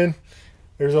 Larkin,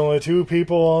 there's only 2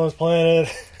 people on this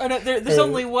planet. Oh, no, there's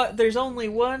only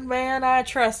one man I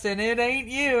trust, and it ain't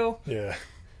you. Yeah.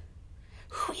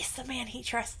 Who is the man he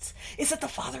trusts? Is it the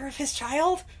father of his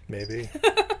child? Maybe.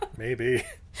 Maybe.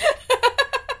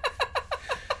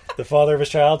 The father of his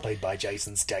child, played by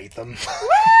Jason Statham.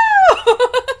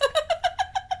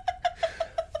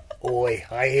 Oi,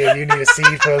 I hear you need a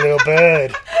seed for a little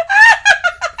bird.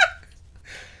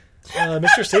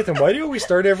 Mr. Statham, why do you always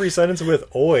start every sentence with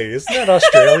oi? Isn't that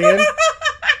Australian?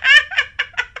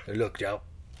 Look, Joe.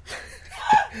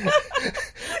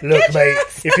 Look, mate,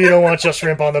 if you don't want your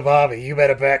shrimp on the barbie, you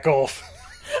better back off.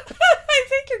 I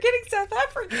think you're getting South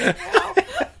African now.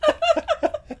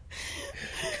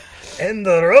 And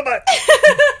the robot.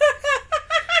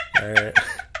 Alright.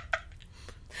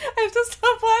 I have to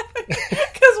stop laughing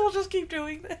because we'll just keep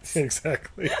doing this.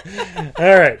 Exactly.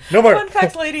 Alright, no more. Fun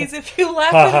fact, ladies, if you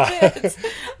laugh at bits,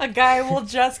 a guy will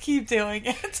just keep doing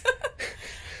it.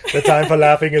 The time for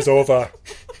laughing is over.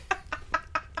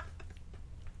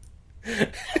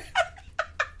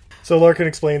 So Larkin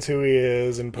explains who he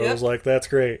is, and Poe's like, that's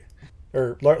great.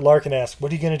 Or Larkin asks,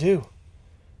 what are you going to do?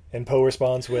 And Poe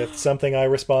responds with something I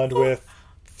respond with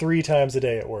 3 times a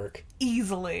day at work.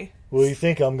 Easily. What do you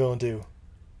think I'm going to do?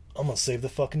 I'm going to save the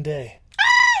fucking day.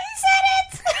 He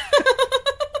said it!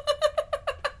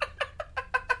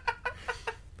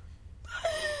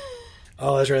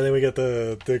 Oh, that's right. Then we get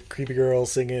the creepy girl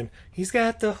singing, he's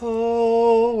got the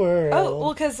whole world. Oh,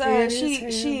 well, because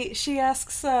she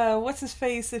asks, what's his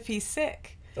face if he's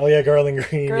sick? Oh, yeah, Garland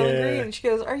Green. Garland yeah. Green. She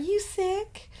goes, are you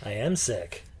sick? I am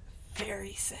sick.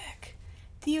 Very sick.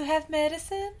 Do you have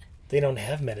medicine? They don't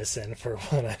have medicine for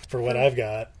what I've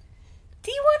got.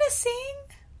 Do you want to sing?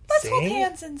 Let's hold Sing?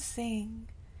 hands and sing.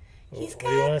 He's What do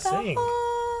you got wanna the sing?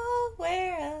 whole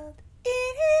world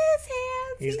in his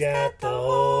hands. He's got the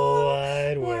whole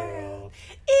wide world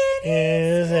in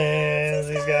his hands.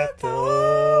 He's got the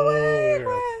whole wide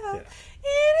world. Yeah.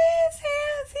 In his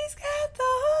hands, he's got the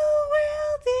whole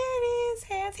world in his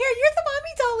hands. Here, you're the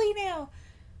mommy dolly now.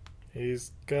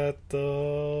 He's got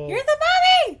the... You're the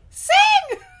mommy!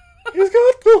 Sing! He's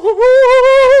got the whole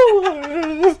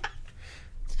world.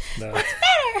 No. What's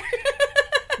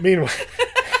better?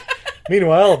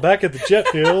 Meanwhile, back at the jet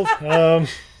field,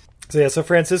 so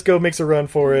Francisco makes a run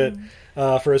for it,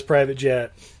 for his private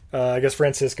jet. I guess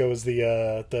Francisco is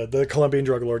the Colombian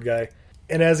drug lord guy.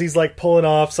 And as he's like pulling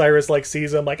off, Cyrus like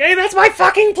sees him like, hey, that's my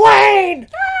fucking plane!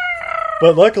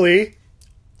 But luckily,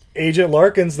 Agent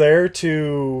Larkin's there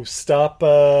to stop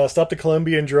the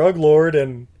Colombian drug lord,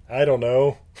 and I don't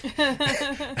know.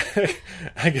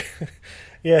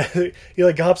 Yeah, he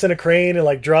like hops in a crane and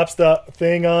like drops the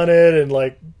thing on it and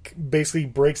like basically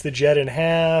breaks the jet in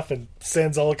half and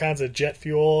sends all kinds of jet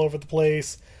fuel all over the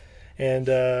place. And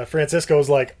Francisco's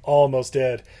like almost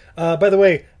dead. By the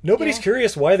way, nobody's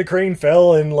curious why the crane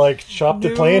fell and like chopped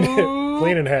the plane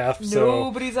in half. So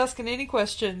nobody's asking any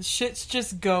questions. Shit's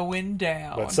just going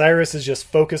down. But Cyrus is just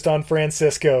focused on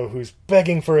Francisco, who's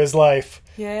begging for his life.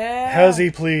 Yeah. How's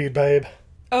he plead, babe?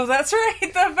 Oh, that's right.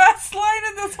 The best line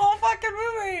in this whole fucking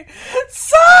movie.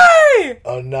 Sigh!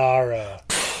 Onara.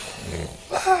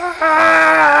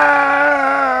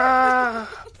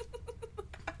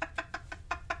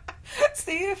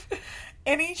 Steve,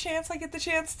 any chance I get the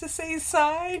chance to say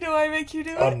sigh, do I make you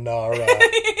do it? Onara.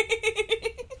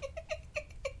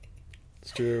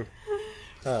 It's true.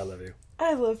 I love you.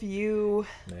 I love you.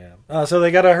 Yeah. So they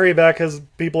gotta hurry back because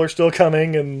people are still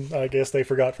coming, and I guess they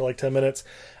forgot for like 10 minutes.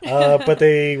 But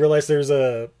they realize there's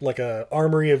a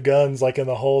armory of guns like in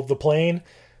the hull of the plane,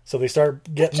 so they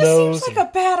start getting those. Seems like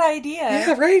a bad idea.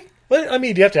 Yeah, right. But I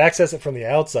mean, you have to access it from the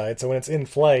outside, so when it's in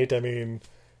flight, I mean,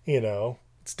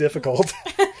 it's difficult.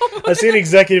 I've seen an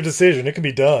executive decision; it can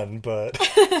be done, but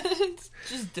it's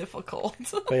just difficult.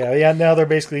 But yeah. Now they're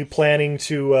basically planning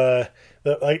to.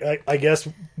 I guess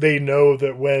they know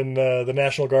that when the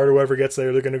National Guard or whoever gets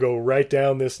there, they're going to go right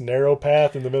down this narrow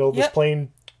path in the middle of this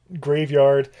plain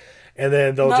graveyard, and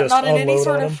then they'll just not in unload any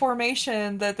sort on of them.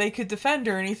 Formation that they could defend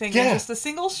or anything. Yeah. Just a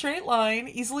single straight line,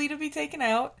 easily to be taken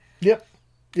out. Yep.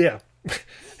 Yeah.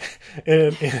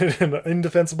 in an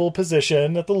indefensible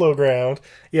position at the low ground.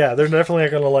 Yeah, they're definitely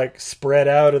not going to like spread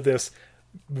out of this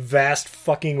vast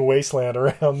fucking wasteland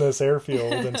around this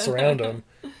airfield and surround them.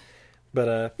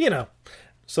 But,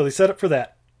 so they set up for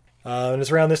that. And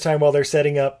it's around this time while they're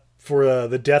setting up for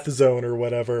the death zone or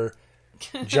whatever.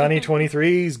 Johnny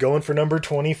 23 is going for number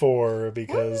 24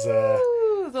 because... the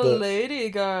Lady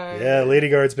Guard. Yeah, Lady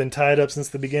Guard's been tied up since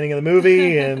the beginning of the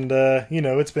movie, and,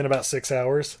 it's been about 6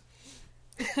 hours.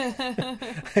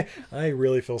 I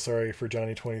really feel sorry for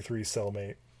Johnny 23's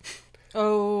cellmate.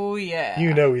 Oh, yeah.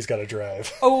 He's got to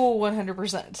drive. Oh,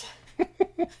 100%.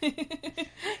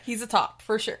 He's a top,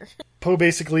 for sure. Poe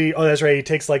basically, that's right, he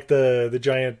takes like the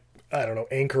giant, I don't know,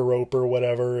 anchor rope or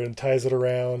whatever and ties it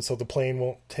around so the plane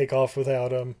won't take off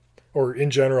without him. or in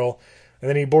general. And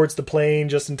then he boards the plane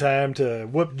just in time to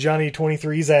whoop Johnny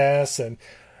 23's ass. And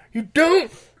you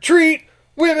don't treat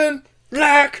women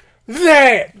like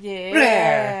that.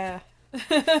 Yeah.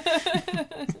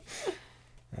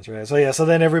 That's right. So yeah, so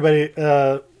then everybody,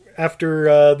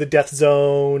 after the death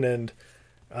zone and,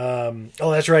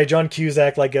 that's right, John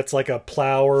Cusack like gets like a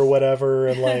plow or whatever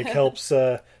and like help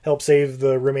save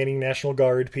the remaining National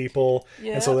Guard people.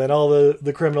 Yeah. And so then all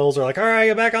the criminals are like, all right,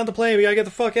 get back on the plane, we gotta get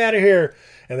the fuck out of here.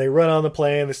 And they run on the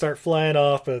plane, they start flying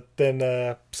off, but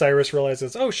then Cyrus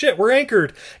realizes, oh shit, we're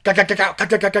anchored. Somebody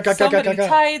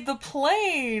tied the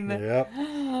plane. Yep.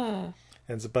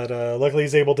 But luckily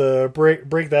he's able to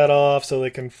break that off so they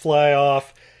can fly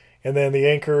off. And then the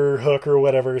anchor hook or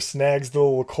whatever snags the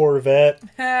little Corvette.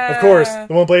 Of course, the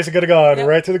one place it could have gone,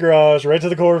 right to the garage, right to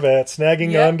the Corvette,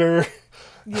 snagging under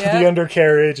the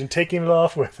undercarriage and taking it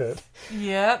off with it.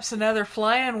 Yep, so now they're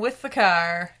flying with the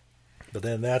car. But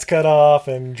then that's cut off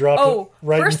and dropped it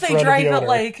right in front of the owner. First they drive it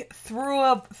like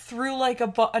through like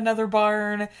another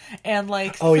barn and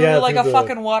like through like a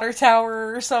fucking water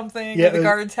tower or something. Yeah, or the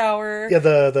guard tower. Yeah,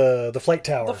 the flight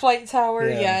tower. The flight tower.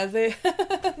 Yeah, they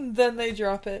then they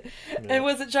drop it. Yeah. And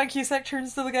was it John Cusack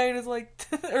turns to the guy and is like,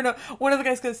 or no, one of the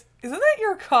guys goes, "Isn't that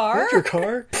your car?" Is that your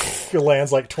car? It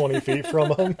lands like 20 feet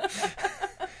from him.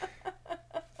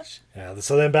 Yeah,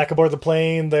 so then back aboard the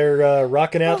plane, they're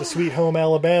rocking out to Sweet Home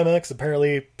Alabama, because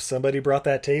apparently somebody brought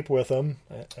that tape with them.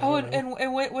 And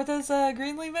what does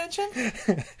Greenlee mention?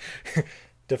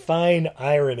 Define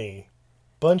irony.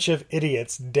 Bunch of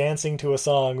idiots dancing to a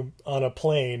song on a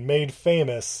plane made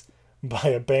famous by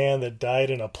a band that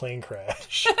died in a plane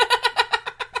crash.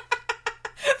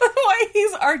 That's why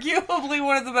he's arguably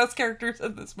one of the best characters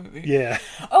in this movie. Yeah.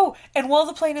 Oh, and while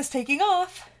the plane is taking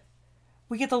off,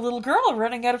 we get the little girl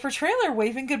running out of her trailer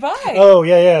waving goodbye. Oh,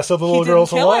 yeah. So the little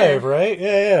girl's alive, right?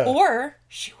 Yeah. Or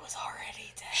she was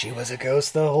already dead. She was a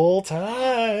ghost the whole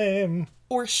time.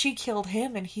 Or she killed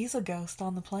him and he's a ghost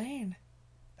on the plane.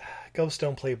 Ghosts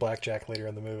don't play blackjack later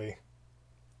in the movie.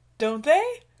 Don't they?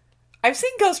 I've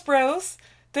seen Ghost Bros.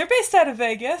 They're based out of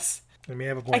Vegas. Let me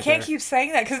have a point. I can't keep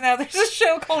saying that because now there's a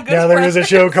show called Ghost Brothers. Now there is a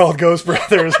show called Ghost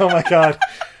Brothers. Oh my god.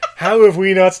 How have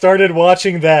we not started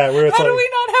watching that? Where it's How do we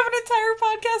not have an entire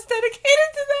podcast dedicated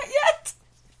to that yet?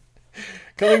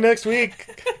 Coming next week.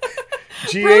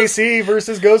 GAC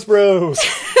versus Ghost Bros.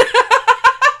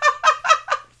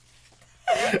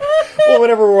 Well,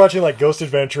 whenever we're watching like Ghost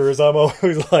Adventures, I'm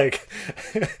always like,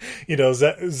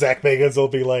 Zach Bagans will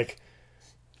be like,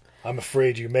 I'm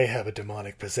afraid you may have a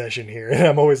demonic possession here. And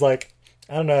I'm always like,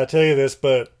 I don't know how to tell you this,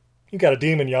 but you got a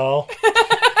demon, y'all.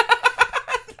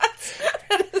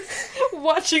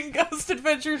 Watching Ghost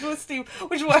Adventures with Steve,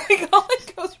 which is why we call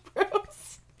it Ghost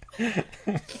Bros.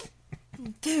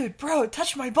 Dude, bro, it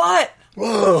touched my butt.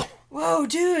 Whoa,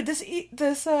 dude, this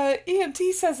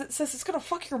EMT says it's gonna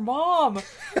fuck your mom.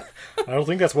 I don't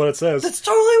think that's what it says. That's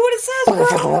totally what it says,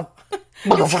 bro.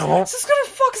 It's just gonna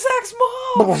fuck Zach's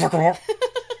mom.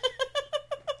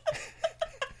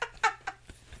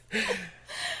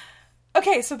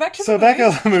 Okay, so back to the movie. Back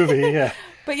on the movie, yeah.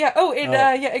 But yeah,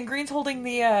 and Green's holding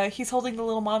he's holding the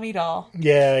little mommy doll.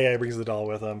 Yeah, he brings the doll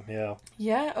with him, yeah.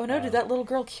 Yeah, oh no, did that little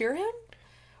girl cure him?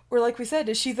 Or like we said,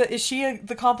 is she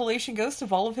the compilation ghost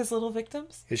of all of his little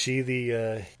victims? Is she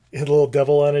the little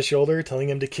devil on his shoulder telling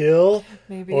him to kill?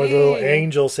 Maybe. Or the little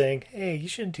angel saying, hey, you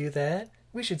shouldn't do that.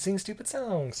 We should sing stupid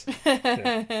songs.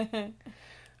 Yeah.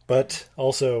 But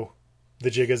also,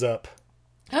 the jig is up.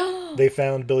 They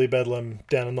found Billy Bedlam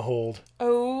down in the hold.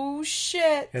 Oh,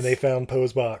 shit. And they found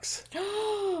Poe's box.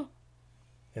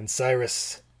 And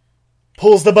Cyrus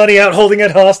pulls the bunny out holding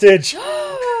it hostage.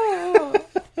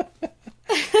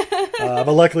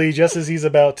 But luckily, just as he's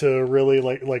about to really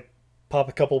like pop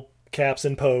a couple caps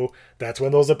in Poe, that's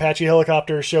when those Apache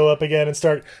helicopters show up again and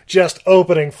start just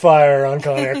opening fire on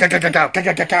Con Air.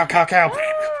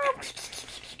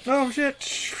 Oh,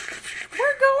 shit.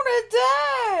 We're gonna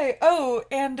die! Oh,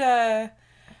 and,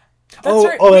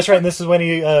 that's right. And this is when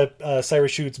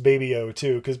Cyrus shoots Baby O,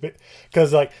 too.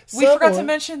 Because like... We forgot to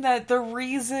mention that the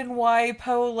reason why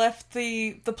Poe left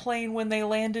the plane when they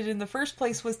landed in the first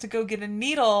place was to go get a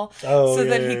needle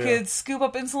that he could scoop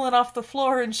up insulin off the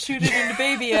floor and shoot it into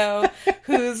Baby O,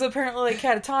 who's apparently like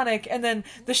catatonic, and then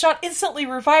the shot instantly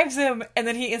revives him, and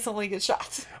then he instantly gets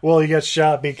shot. Well, he gets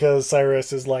shot because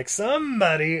Cyrus is like,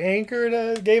 somebody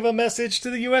gave a message to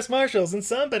the U.S. Marshals, and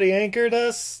somebody anchored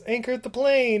the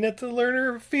plane at the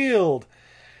Lerner Field.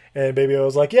 And Baby O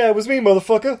was like, yeah, it was me,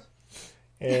 motherfucker.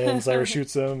 And Cyrus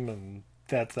shoots him, and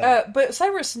that's that. But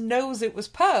Cyrus knows it was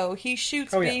Poe. He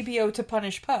shoots Baby O to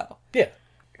punish Poe. Yeah.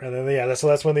 And then, so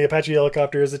that's when the Apache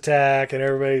helicopters attack, and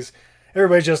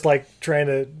everybody's just like trying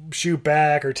to shoot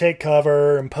back or take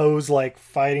cover, and Poe's like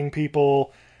fighting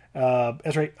people.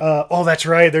 That's right. That's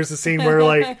right. There's a scene where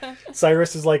like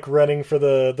Cyrus is like running for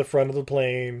the front of the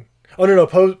plane. Oh no,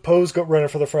 Poe's running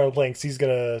for the front of the plane because he's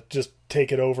gonna just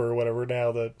take it over or whatever.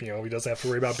 Now that he doesn't have to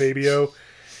worry about Baby-O,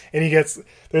 and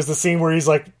there's the scene where he's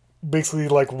like basically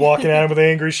like walking at him with an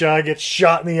angry shot, gets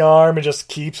shot in the arm, and just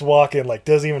keeps walking, like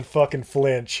doesn't even fucking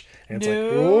flinch. And it's like,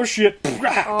 oh shit!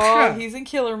 Oh, he's in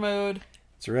killer mode.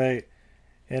 That's right.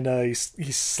 And he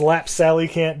slaps Sally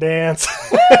Can't Dance.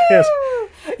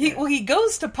 He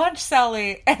goes to punch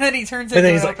Sally, and then he turns into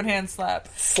an open hand slap.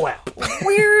 Slap.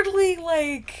 Weirdly,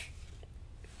 like...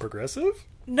 Progressive?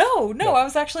 No, I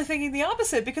was actually thinking the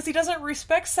opposite, because he doesn't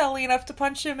respect Sally enough to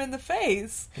punch him in the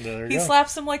face. He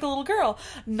slaps him like a little girl.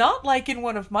 Not like in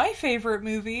one of my favorite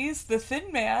movies, The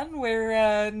Thin Man,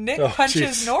 where Nick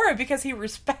punches Nora because he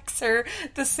respects her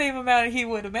the same amount he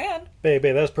would a man. Babe,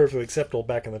 that was perfectly acceptable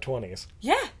back in the 20s.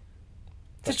 Yeah.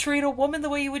 To treat a woman the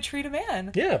way you would treat a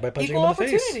man. Yeah, by punching him in the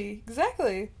face. Equal opportunity.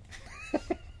 Exactly.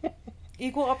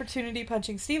 Equal opportunity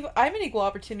punching. Steve, I'm an equal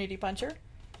opportunity puncher.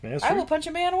 I will punch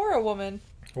a man or a woman.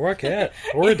 Or a cat.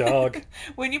 Or a dog.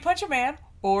 When you punch a man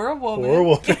or a woman. Or a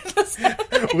woman.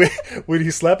 When you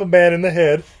slap a man in the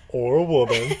head or a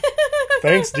woman.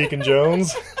 Thanks, Deacon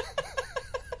Jones.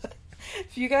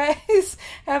 If you guys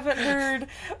haven't heard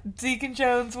Deacon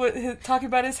Jones talking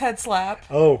about his head slap.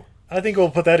 Oh, I think we'll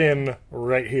put that in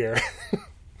right here.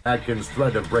 Atkins'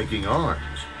 threat of breaking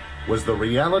arms was the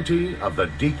reality of the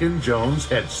Deacon Jones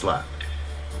head slap.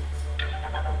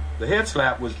 The head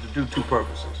slap was to do two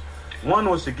purposes. One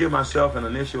was to give myself an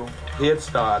initial head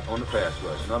start on the pass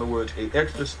rush. In other words, an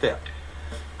extra step.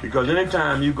 Because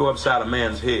anytime you go upside a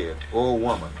man's head or a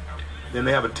woman, then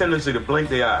they have a tendency to blink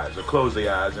their eyes or close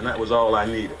their eyes, and that was all I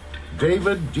needed.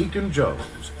 David Deacon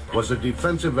Jones was a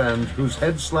defensive end whose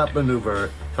head slap maneuver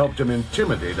helped him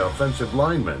intimidate offensive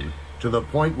linemen to the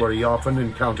point where he often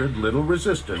encountered little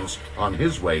resistance on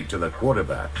his way to the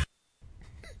quarterback.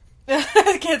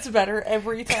 It gets better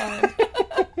every time.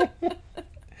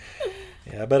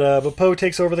 Yeah, but Poe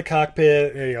takes over the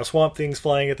cockpit. Swamp Thing's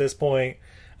flying at this point.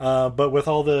 But with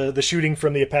all the shooting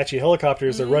from the Apache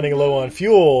helicopters, they're running low on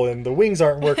fuel, and the wings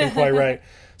aren't working quite right.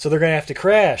 So they're going to have to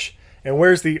crash. And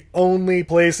where's the only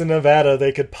place in Nevada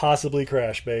they could possibly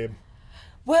crash, babe?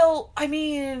 Well, I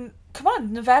mean, come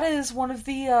on. Nevada is one of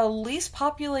the least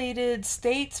populated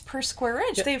states per square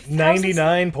inch. Yeah,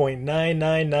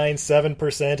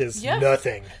 99.9997% is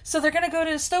nothing. So they're going to go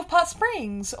to Stovepot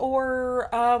Springs, or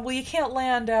you can't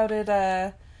land out at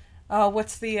Area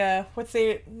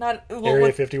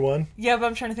 51? Yeah, but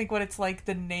I'm trying to think what it's like.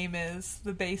 The name is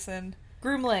the basin.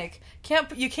 Groom Lake.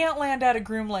 You can't land out of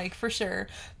Groom Lake for sure.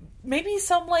 Maybe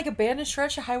some like abandoned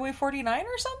stretch of Highway 49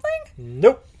 or something?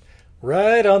 Nope.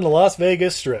 Right on the Las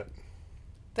Vegas Strip.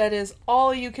 That is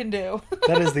all you can do.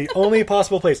 That is the only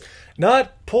possible place.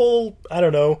 Not pull,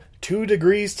 2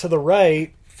 degrees to the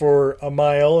right for a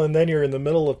mile, and then you're in the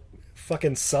middle of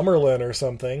fucking Summerlin or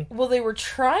something. Well, they were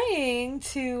trying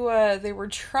to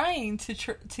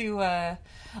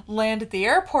land at the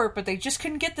airport, but they just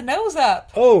couldn't get the nose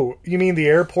up. Oh, you mean the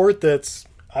airport that's,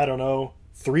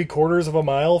 3/4 of a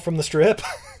mile from the Strip?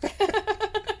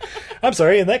 I'm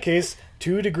sorry, in that case,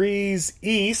 2 degrees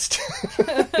east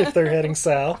if they're heading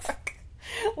south.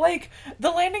 Like,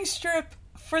 the landing strip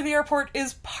for the airport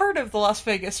is part of the Las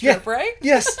Vegas Strip, right?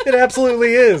 Yes, it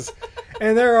absolutely is.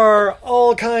 And there are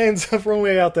all kinds of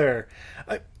runway out there.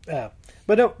 But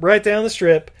no, right down the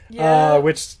Strip,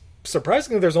 which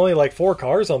surprisingly there's only like 4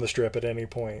 cars on the Strip at any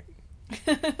point.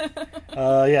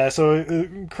 So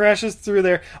it crashes through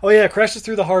there. Oh yeah, it crashes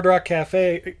through the Hard Rock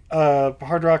Cafe, the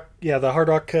Hard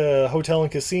Rock Hotel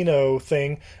and Casino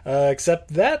thing.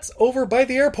 Except that's over by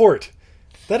the airport.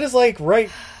 That is like right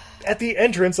at the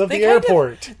entrance of the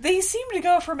airport. They seem to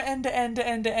go from end to end to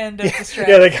end to end of the Strip.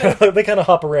 Yeah, they kind of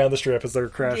hop around the Strip as they're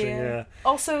crashing. Yeah.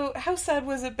 Also, how sad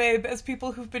was it, babe, as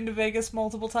people who've been to Vegas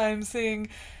multiple times, seeing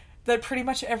that pretty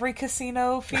much every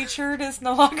casino featured is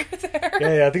no longer there.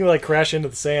 Yeah, I think they like crash into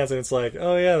the sands, and it's like,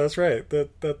 oh yeah, that's right.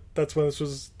 That's when this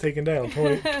was taken down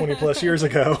 20 plus years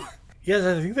ago. Yeah,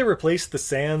 I think they replaced the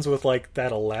sands with like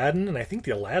that Aladdin, and I think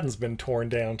the Aladdin's been torn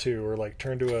down too, or like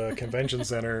turned to a convention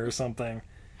center or something.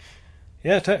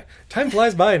 Yeah, time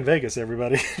flies by in Vegas,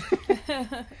 everybody.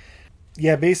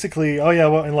 Yeah, basically,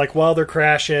 and like while they're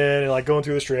crashing and like going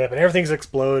through the Strip and everything's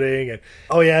exploding, and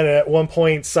and at one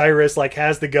point Cyrus like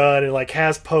has the gun and like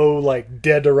has Poe like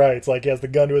dead to rights, like he has the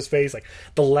gun to his face, like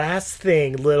the last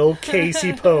thing little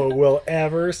Casey Poe will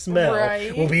ever smell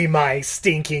will be my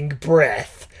stinking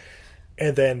breath.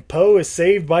 And then Poe is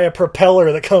saved by a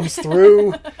propeller that comes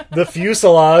through the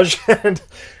fuselage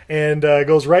and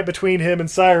goes right between him and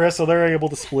Cyrus, so they're able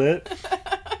to split.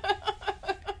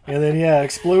 And then,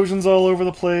 explosions all over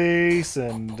the place,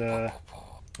 and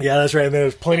that's right. And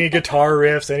there's plenty of guitar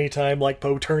riffs anytime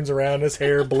Poe turns around, his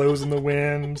hair blows in the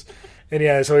wind.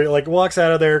 And so he walks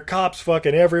out of there, cops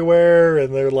fucking everywhere,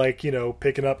 and they're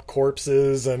picking up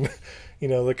corpses and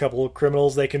the couple of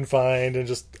criminals they can find, and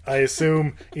just, I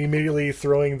assume, immediately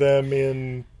throwing them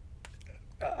in,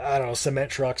 I don't know,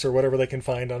 cement trucks or whatever they can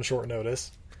find on short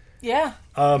notice. Yeah.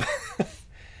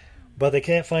 But they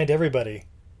can't find everybody.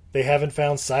 They haven't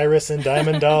found Cyrus and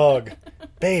Diamond Dog.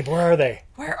 Babe, where are they?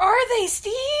 Where are they,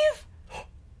 Steve?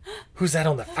 Who's that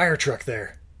on the fire truck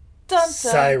there? Dun, dun,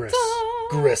 Cyrus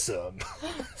dun. Grissom.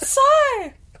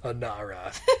 Cy!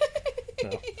 Anara.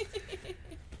 No.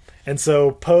 And so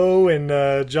Poe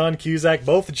and John Cusack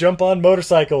both jump on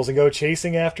motorcycles and go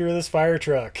chasing after this fire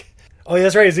truck. Oh, yeah,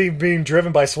 that's right. He's being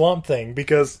driven by Swamp Thing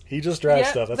because he just drives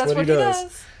stuff. That's what he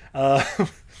does.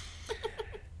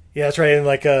 Yeah, that's right.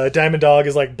 And Diamond Dog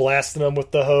is blasting them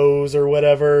with the hose or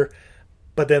whatever.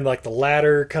 But then the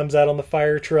ladder comes out on the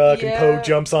fire truck and Poe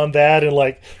jumps on that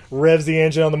and revs the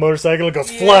engine on the motorcycle. It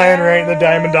goes flying right in the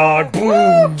Diamond Dog.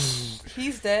 Boom!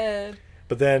 He's dead.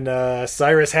 But then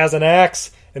Cyrus has an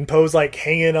axe. And Poe's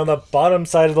hanging on the bottom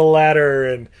side of the ladder,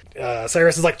 and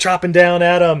Cyrus is chopping down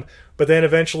at him. But then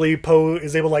eventually Poe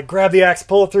is able to grab the axe,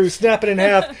 pull it through, snap it in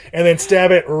half, and then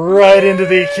stab it right into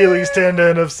the Achilles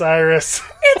tendon of Cyrus.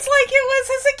 It's like it was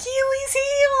his Achilles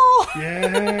heel.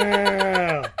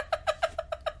 Yeah.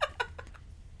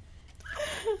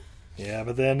 Yeah,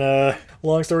 but then,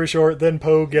 long story short, then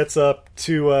Poe gets up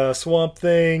to Swamp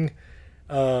Thing.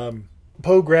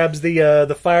 Poe grabs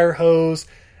the fire hose.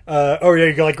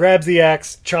 Grabs the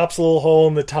axe, chops a little hole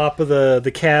in the top of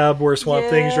the cab where Swamp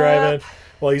Thing's driving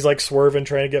while he's swerving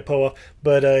trying to get Poe off.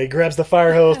 But he grabs the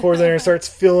fire hose, pours it in there, and starts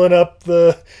filling up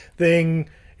the thing.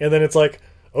 And then it's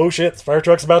oh shit, the fire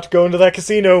truck's about to go into that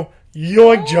casino.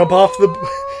 Yoink! Jump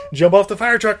off the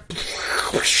fire truck.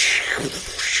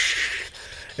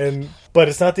 But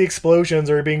it's not the explosions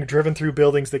or being driven through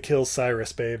buildings that kills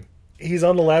Cyrus, babe. He's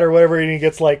on the ladder or whatever, and he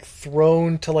gets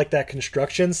thrown to that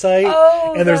construction site.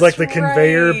 Oh, and there's the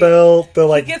conveyor belt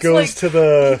that goes to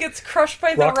the. He gets crushed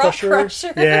by the rock crusher.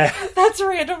 Yeah, that's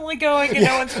randomly going, and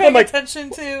no one's paying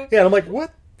attention to. Yeah, and I'm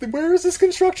what? Where is this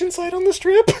construction site on the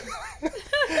strip?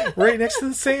 Right next to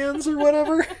the sands or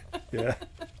whatever. Yeah.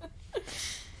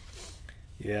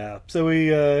 Yeah. So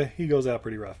he goes out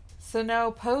pretty rough. So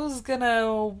now Poe's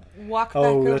gonna walk back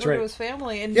over to his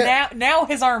family, and now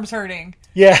his arm's hurting.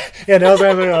 Yeah, now his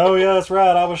arm's hurting. Oh yeah, that's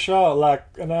right. I was shot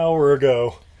an hour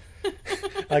ago.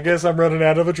 I guess I'm running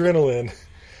out of adrenaline.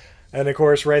 And of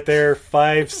course, right there,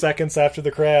 5 seconds after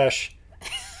the crash,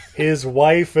 his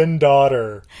wife and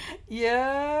daughter.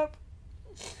 Yep.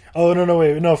 Oh no!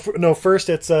 Wait, no. First,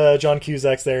 it's John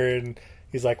Cusack's there, and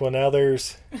he's well, now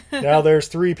there's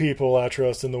 3 people I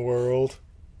trust in the world.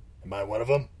 Am I one of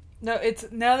them? No,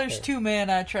 it's now there's 2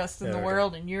 men I trust in the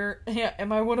world, and you're... Yeah,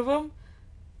 am I one of them?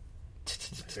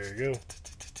 There you go.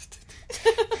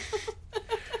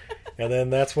 And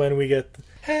then that's when we get...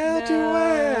 How do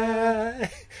I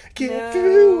get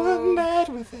through a night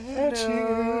without you?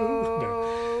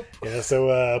 No. Yeah,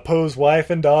 so Poe's wife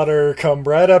and daughter come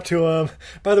right up to him.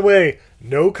 By the way,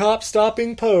 no cop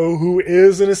stopping Poe, who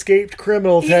is an escaped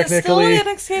criminal, technically. He is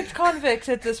still an escaped convict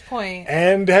at this point.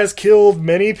 And has killed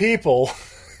many people.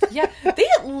 Yeah, they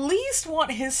at least want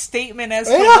his statement as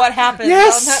to what happened on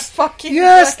that fucking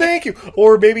Yes, thank you.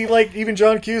 Or maybe, even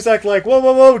John Cusack,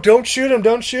 whoa, don't shoot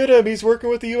him, he's working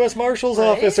with the U.S. Marshal's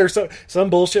office, or some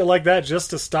bullshit like that,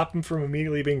 just to stop him from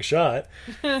immediately being shot.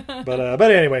 But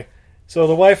anyway, so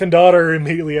the wife and daughter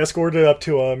immediately escorted up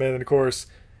to him, and of course,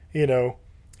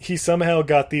 he somehow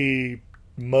got the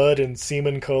mud and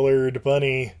semen-colored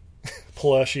bunny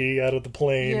plushie out of the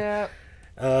plane. Yeah.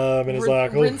 And it's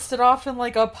rinsed it off in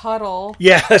a puddle.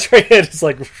 Yeah, that's right. It's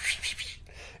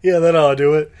yeah, that ought to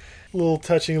do it. A little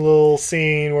touching little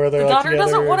scene where they're the daughter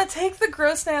together. Doesn't want to take the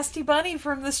gross, nasty bunny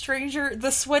from the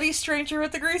sweaty stranger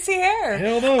with the greasy hair.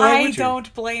 Hell no, I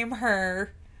don't blame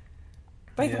her.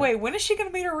 By the way, when is she going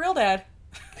to meet her real dad?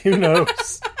 Who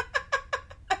knows?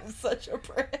 I'm such a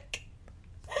prick.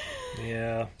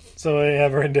 Yeah. So I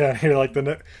have written down here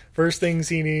the first things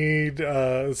he need.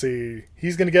 Let's see.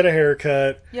 He's going to get a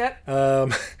haircut. Yep. We're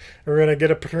going to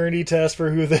get a paternity test for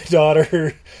who the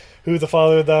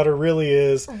father of the daughter really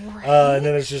is. Right. And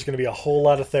then there's just going to be a whole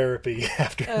lot of therapy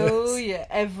after this. Oh yeah,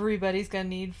 everybody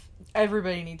needs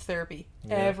therapy.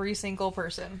 Yeah. Every single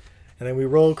person. And then we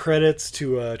roll credits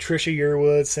to Trisha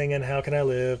Yearwood singing How Can I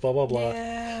Live, blah, blah, blah.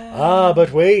 Yeah. Ah,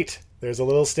 but wait. There's a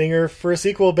little stinger for a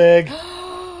sequel, Beg.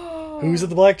 Who's at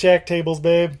the blackjack tables,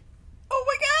 babe? Oh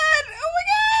my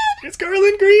god! It's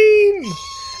Garland Green!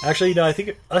 Actually, no, I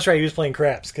think... That's right, he was playing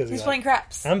craps. He's playing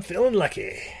craps. I'm feeling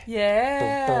lucky.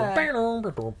 Yeah.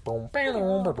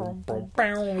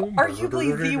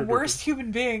 Arguably the worst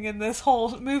human being in this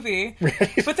whole movie.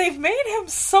 Right. But they've made him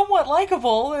somewhat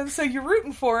likable, and so you're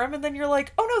rooting for him, and then you're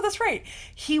like, oh no, that's right.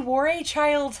 He wore a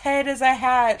child's head as a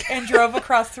hat and drove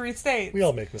across 3 states. We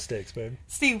all make mistakes, babe.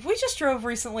 Steve, we just drove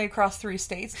recently across 3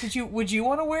 states. Would you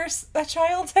want to wear a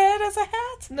child's head as a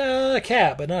hat? No, a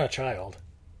cat, but not a child.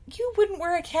 You wouldn't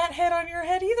wear a cat head on your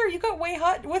head either. You got way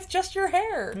hot with just your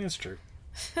hair. That's true.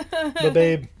 But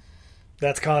babe,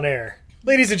 that's Con Air.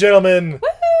 Ladies and gentlemen,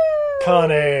 woohoo!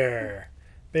 Con Air.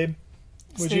 Babe,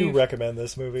 would Steve, you recommend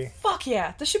this movie? Fuck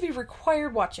yeah. This should be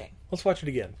required watching. Let's watch it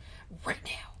again. Right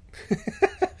now.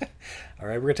 All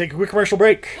right, we're going to take a quick commercial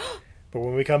break. But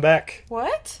when we come back...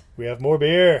 What? We have more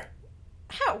beer.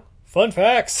 How? Fun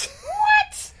facts.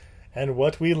 What? And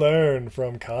what we learn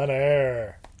from Con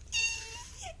Air.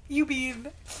 You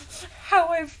mean how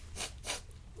I've,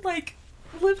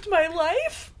 lived my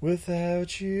life?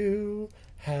 Without you,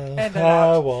 how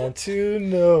I want to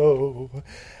know.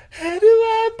 How do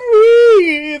I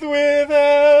breathe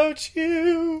without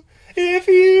you if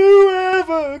you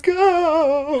ever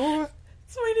go?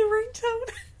 It's my new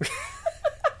ringtone.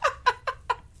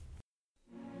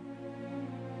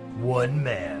 One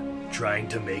man trying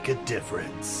to make a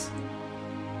difference.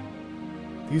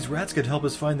 These rats could help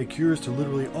us find the cures to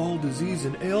literally all disease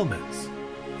and ailments.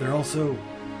 They're also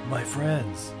my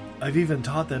friends. I've even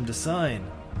taught them to sign,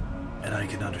 and I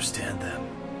can understand them.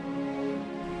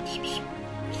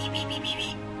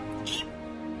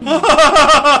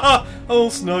 Oh,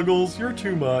 Snuggles, you're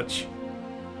too much.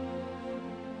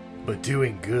 But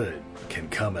doing good can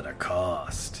come at a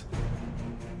cost.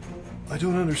 I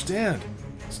don't understand.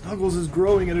 Snuggles is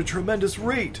growing at a tremendous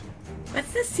rate.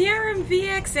 What's the serum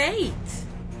VX8?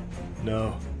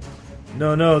 No,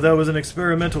 that was an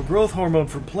experimental growth hormone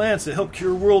for plants that help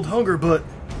cure world hunger, but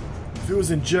if it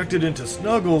was injected into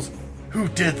Snuggles, who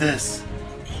did this?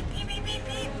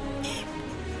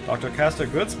 Dr. Castor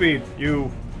Goodspeed,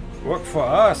 you work for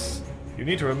us. You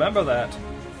need to remember that.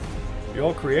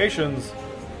 Your creations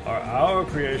are our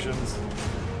creations.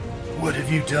 What have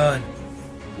you done?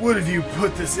 What have you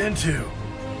put this into?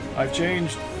 I've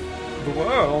changed the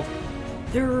world.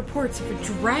 There are reports of a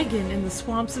dragon in the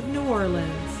swamps of New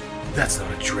Orleans. That's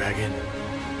not a dragon.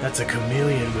 That's a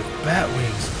chameleon with bat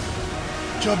wings.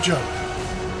 Jub Jub.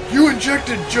 You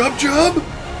injected Jub Jub?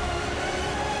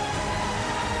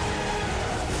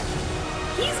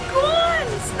 He's gone!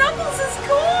 Snuggles is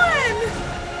gone!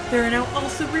 There are now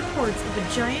also reports of a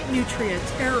giant nutria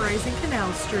terrorizing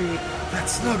Canal Street.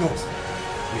 That's Snuggles.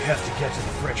 We have to get to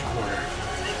the French Quarter.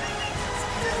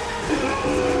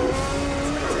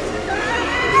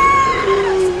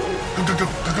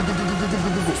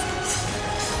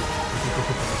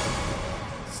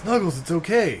 Snuggles, it's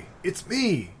okay. It's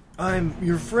me. I'm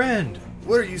your friend.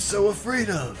 What are you so afraid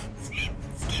of?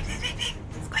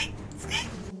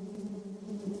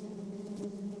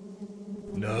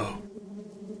 No.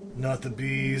 Not the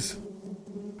bees.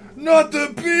 Not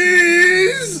the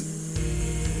bees!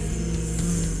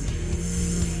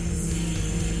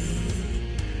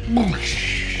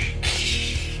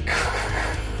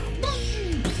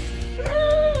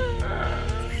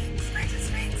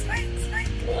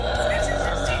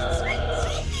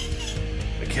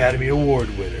 Academy Award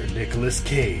winner Nicolas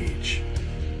Cage.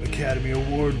 Academy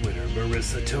Award winner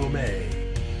Marissa Tomei.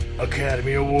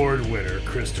 Academy Award winner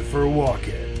Christopher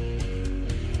Walken.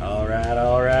 Alright.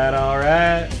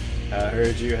 I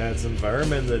heard you had some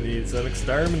vermin that need some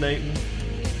exterminating.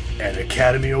 And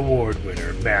Academy Award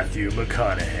winner Matthew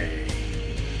McConaughey.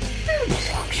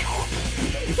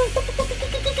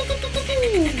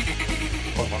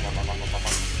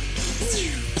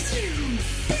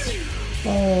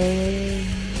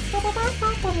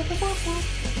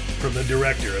 From the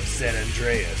director of San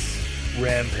Andreas,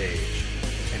 Rampage,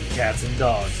 and Cats and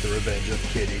Dogs, The Revenge of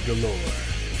Kitty Galore.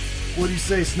 What do you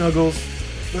say, Snuggles?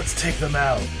 Let's take them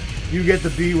out. You get the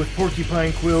bee with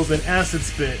porcupine quills and acid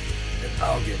spit, and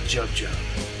I'll get Jub Jub.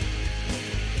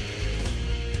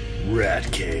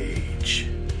 Rat Cage.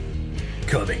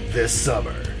 Coming this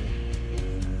summer.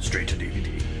 Straight to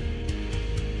DVD.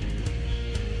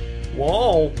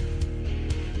 Whoa!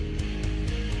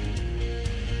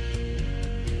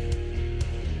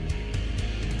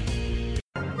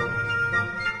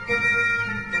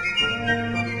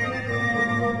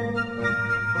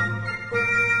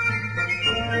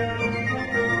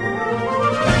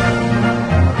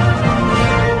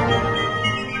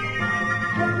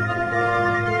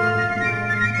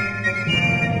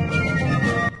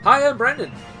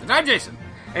 I'm Jason.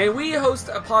 And we host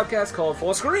a podcast called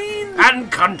Full Screen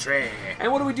and Country.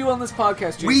 And what do we do on this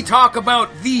podcast, Jason? We talk about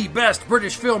the best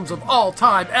British films of all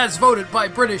time as voted by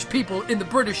British people in the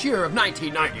British year of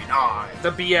 1999. The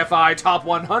BFI Top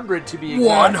 100 to be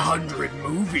exact. 100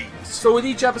 movies. So with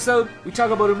each episode, we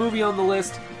talk about a movie on the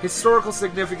list, historical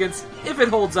significance, if it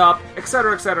holds up,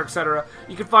 etc., etc., etc.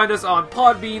 You can find us on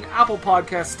Podbean, Apple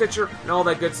Podcasts, Stitcher, and all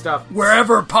that good stuff.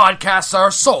 Wherever podcasts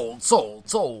are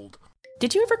sold.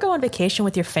 Did you ever go on vacation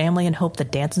with your family and hope the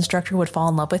dance instructor would fall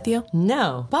in love with you?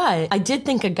 No, but I did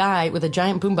think a guy with a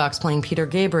giant boombox playing Peter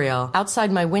Gabriel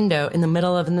outside my window in the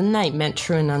middle of the night meant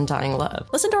true and undying love.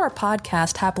 Listen to our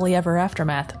podcast, Happily Ever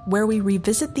Aftermath, where we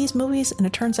revisit these movies and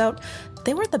it turns out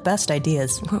they weren't the best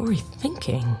ideas. What were you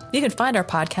thinking? You can find our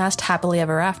podcast, Happily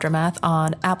Ever Aftermath,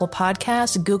 on Apple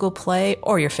Podcasts, Google Play,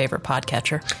 or your favorite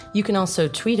podcatcher. You can also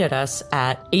tweet at us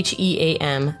at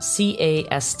HEAMCAST,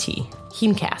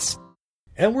 Heamcast.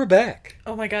 And we're back.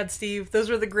 Oh my god, Steve. Those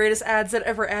were the greatest ads that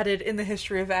ever added in the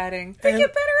history of adding. They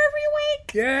get better every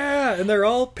week. Yeah, and they're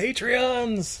all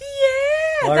Patreons.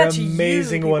 Yeah, Our that's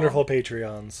amazing, you, wonderful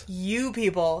Patreons. You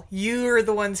people. You're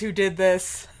the ones who did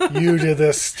this. You did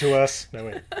this to us. No,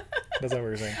 wait. That's not what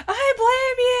we're saying. I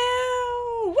blame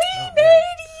you. We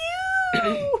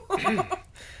made you.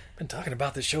 Been talking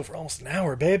about this show for almost an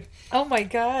hour, babe. Oh my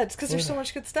god, it's because there's so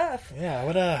much good stuff. Yeah,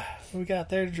 what we got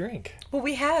there to drink? Well,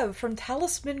 we have from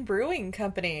Talisman Brewing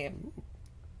Company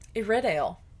a red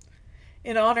ale.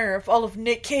 In honor of all of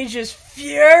Nick Cage's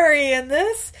fury in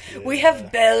this, we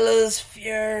have Bella's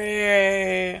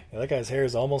Fury. Yeah, that guy's hair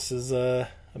is almost as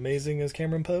amazing as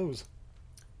Cameron Poe's.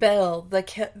 Bel,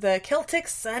 the Celtic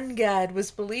sun god, was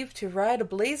believed to ride a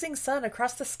blazing sun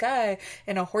across the sky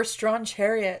in a horse-drawn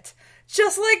chariot.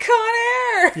 Just like Con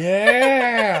Air!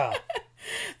 Yeah!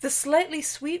 The slightly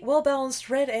sweet, well-balanced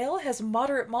red ale has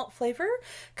moderate malt flavor,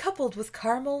 coupled with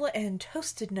caramel and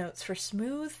toasted notes for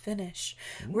smooth finish.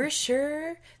 Ooh. We're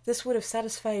sure this would have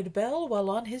satisfied Bell while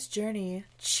on his journey.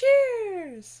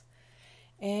 Cheers!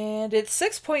 And it's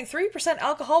 6.3%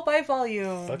 alcohol by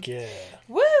volume. Fuck yeah.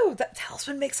 Woo! That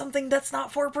Talisman makes something that's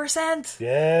not 4%.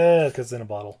 Yeah, because it's in a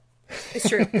bottle. It's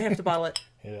true. We have to bottle it.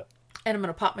 Yeah. And I'm going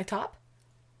to pop my top.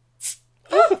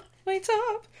 Oh, my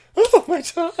top. Oh, my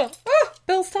top. Oh,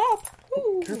 Bill's top.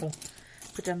 Ooh. Careful.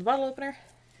 Put down the bottle opener.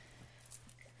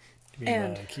 Give me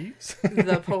and my keys.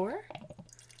 The pour.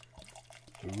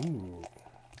 Ooh.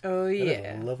 Oh, yeah.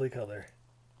 That is a lovely color.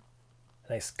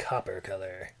 Nice copper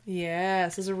color. Yeah,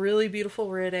 this is a really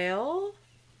beautiful red ale.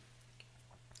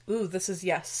 Ooh, this is,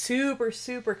 super,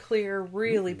 super clear.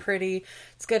 Really pretty.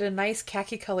 It's got a nice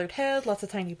khaki colored head. Lots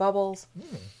of tiny bubbles.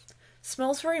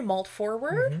 Smells very malt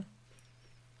forward. Mm-hmm.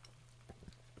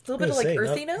 A little bit of like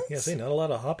earthy notes. Yeah, not a lot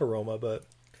of hop aroma, but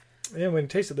yeah, when you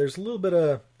taste it, there's a little bit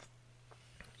of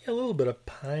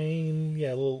pine.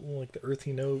 Yeah, a little like the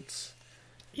earthy notes.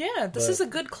 Yeah, this is a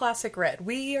good classic red.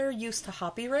 We are used to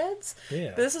hoppy reds,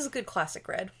 but this is a good classic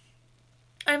red.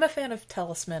 I'm a fan of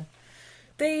Talisman.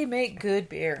 They make good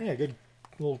beer. Yeah, good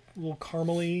little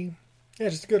caramely. Yeah,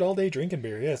 just a good all day drinking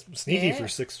beer. Yeah, sneaky for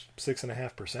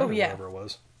 6.5%. Oh, or whatever it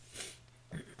was.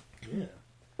 Yeah,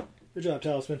 good job,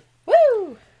 Talisman.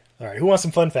 Woo! All right, who wants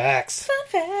some fun facts? Fun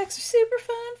facts are super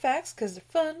fun facts because they're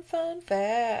fun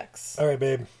facts. All right,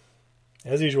 babe.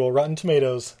 As usual, Rotten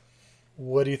Tomatoes.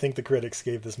 What do you think the critics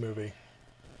gave this movie?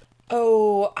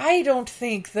 Oh, I don't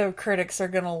think the critics are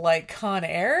going to like Con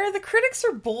Air. The critics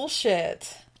are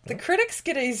bullshit. The critics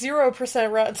get a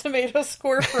 0% Rotten Tomatoes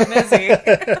score from Izzy.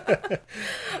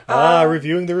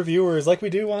 Reviewing the reviewers like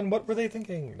we do on What Were They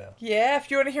Thinking? No. Yeah,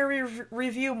 if you want to hear me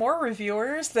review more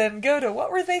reviewers, then go to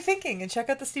What Were They Thinking and check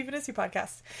out the Steve and Izzy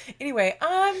podcast. Anyway,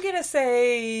 I'm going to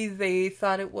say they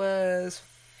thought it was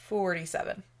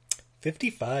 47.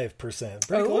 55%.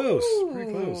 Pretty close.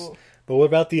 Pretty close. But what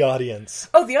about the audience?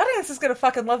 Oh, the audience is going to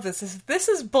fucking love this. If this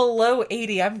is below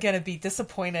 80, I'm going to be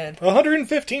disappointed.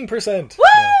 115%. Woo!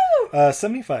 No.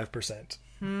 75%.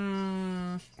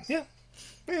 Yeah.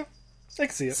 I can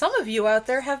see it. Some of you out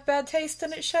there have bad taste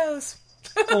and it shows.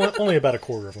 Only about a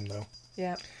quarter of them, though.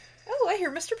 Yeah. Oh, I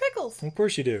hear Mr. Pickles. Of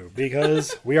course you do,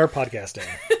 because we are podcasting.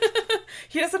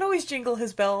 He doesn't always jingle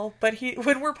his bell, but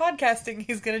when we're podcasting,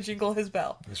 he's going to jingle his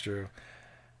bell. That's true.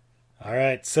 All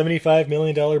right, $75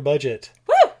 million budget.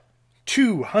 Woo!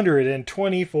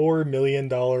 $224 million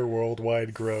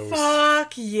worldwide gross.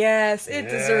 Fuck yes. It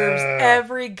deserves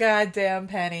every goddamn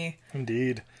penny.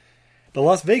 Indeed. The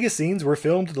Las Vegas scenes were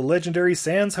filmed at the legendary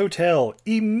Sands Hotel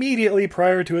immediately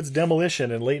prior to its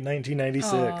demolition in late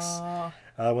 1996.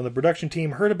 When the production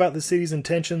team heard about the city's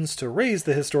intentions to raise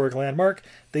the historic landmark,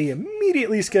 they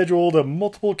immediately scheduled a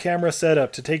multiple camera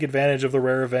setup to take advantage of the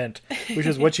rare event, which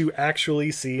is what you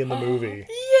actually see in the movie.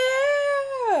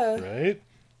 Yeah! Right?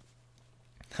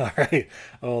 All right.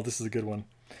 Oh, this is a good one.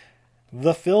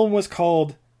 The film was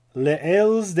called Les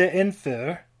Ailes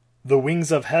d'Enfer, The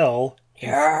Wings of Hell,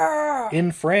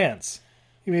 in France.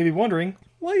 You may be wondering,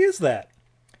 why is that?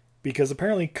 Because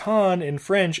apparently con in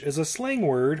French is a slang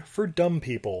word for dumb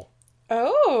people.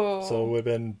 Oh. So it would have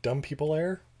been dumb people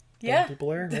air? Yeah. Dumb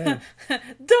people air? Yeah.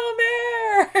 Dumb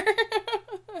air!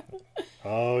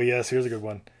 Oh, yes, here's a good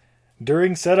one.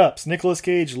 During setups, Nicolas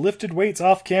Cage lifted weights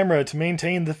off camera to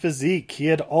maintain the physique he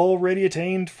had already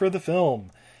attained for the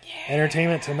film. Yeah.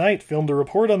 Entertainment Tonight filmed a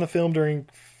report on the film during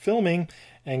filming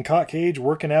and caught Cage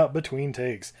working out between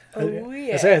takes.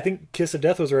 Yeah. I think Kiss of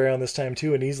Death was right around this time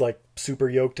too, and he's like super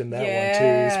yoked in that one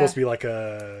too. He's supposed to be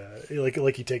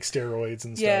like he takes steroids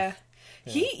and stuff.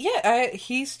 Yeah.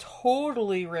 He's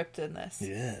totally ripped in this.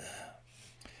 Yeah.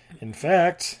 In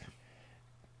fact,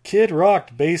 Kid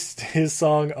Rock based his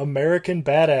song American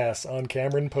Badass on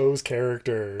Cameron Poe's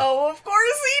character. Oh, of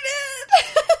course he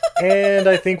did! And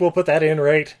I think we'll put that in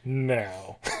right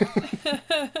now.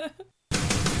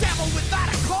 Devil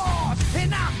without a cause,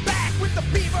 and I'm back with the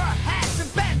beaver hats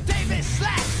and Ben Davis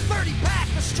slacks. 30-pack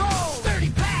of strolls,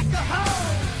 30-pack of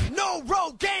hoes. No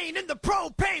Rogaine in the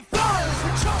propane flows.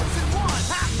 The chosen one,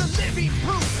 I'm the living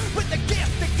proof with the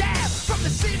gift of gab from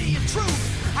the city of truth.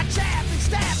 I jabbed and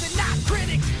stabbed and knocked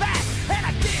critics back, and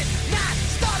I did not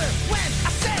stutter when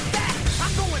I said that.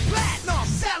 I'm going platinum,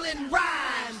 selling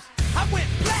rhymes. I went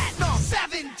platinum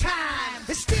 7 times.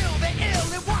 And still they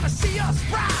ill and wanna see us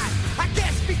ride. I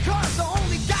guess because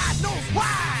only God knows why.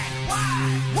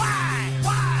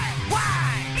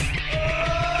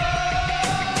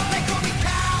 They call me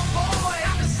cowboy,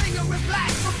 I'm a singer in black.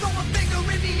 So throw a finger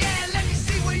in the air, let me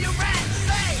see where you're at.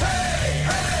 Say, hey,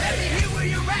 hey. Let me hear where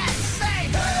you're at. Say,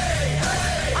 hey,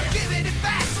 hey. I'm giving it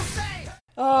back, so say.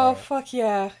 Oh, fuck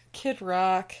yeah. Kid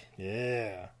Rock.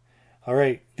 Yeah. All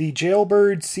right. The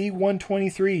Jailbird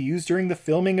C-123 used during the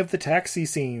filming of the taxi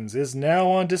scenes is now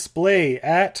on display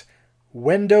at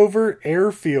Wendover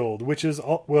Airfield, which was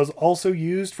also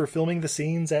used for filming the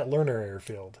scenes at Lerner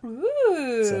Airfield.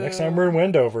 Ooh. So next time we're in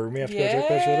Wendover, we have to go check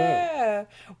that shit out.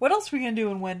 What else are we going to do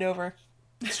in Wendover?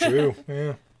 It's true.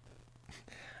 Yeah.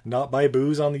 Not buy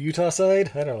booze on the Utah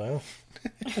side? I don't know.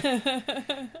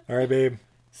 All right, babe.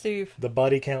 Steve. The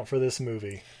body count for this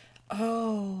movie.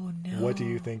 Oh, no. What do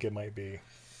you think it might be?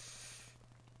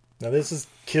 Now, this is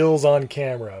kills on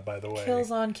camera, by the way.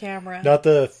 Kills on camera. Not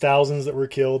the thousands that were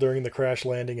killed during the crash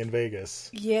landing in Vegas.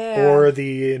 Yeah. Or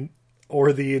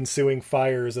the ensuing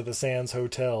fires at the Sands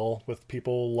Hotel with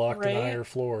people locked in higher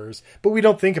floors. But we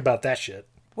don't think about that shit.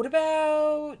 What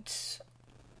about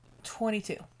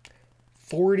 22?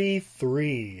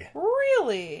 43.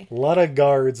 Really? A lot of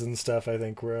guards and stuff, I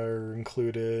think, were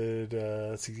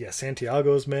included.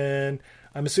 Santiago's men.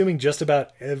 I'm assuming just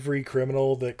about every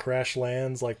criminal that crash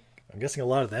lands, like, I'm guessing a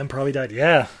lot of them probably died.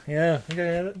 Yeah. Okay,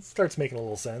 that starts making a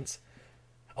little sense.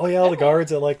 Oh, yeah, all the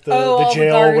guards at, like, the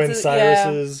jail when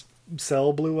Cyrus's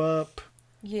cell blew up.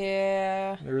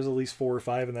 Yeah. There was at least 4 or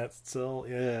 5 in that cell.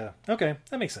 Yeah. Okay,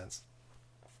 that makes sense.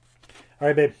 All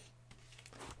right, babe.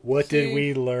 What did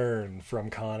we learn from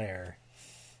Con Air?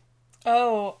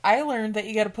 Oh, I learned that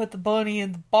you got to put the bunny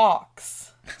in the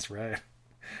box. That's right.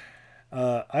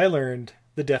 I learned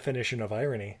the definition of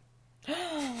irony.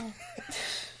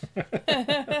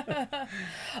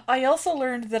 I also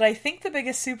learned that I think the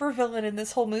biggest supervillain in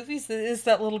this whole movie is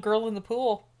that little girl in the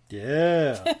pool.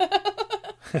 Yeah.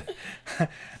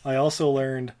 I also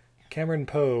learned Cameron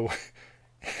Poe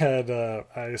had,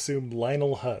 I assume,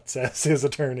 Lionel Hutz as his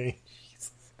attorney.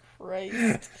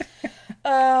 Christ.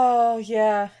 Oh,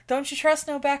 yeah. Don't you trust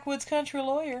no backwoods country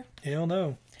lawyer? Hell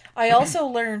no. I also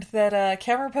learned that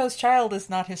Cameron Poe's child is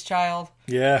not his child.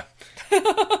 Yeah.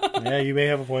 Yeah, you may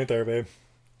have a point there, babe.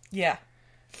 Yeah.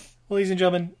 Well, ladies and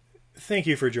gentlemen, thank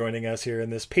you for joining us here in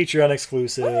this Patreon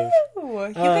exclusive. Woo!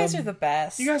 You guys are the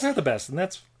best. You guys are the best, and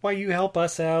that's why you help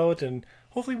us out, and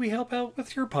hopefully we help out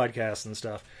with your podcast and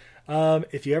stuff.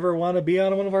 If you ever want to be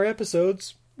on one of our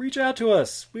episodes, reach out to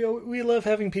us. We love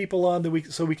having people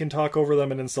on so we can talk over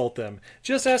them and insult them.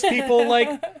 Just ask people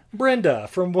like Brenda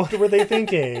from What Were They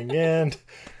Thinking and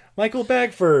Michael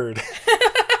Bagford.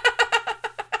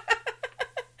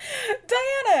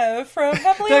 Diana from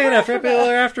Happily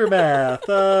Aftermath.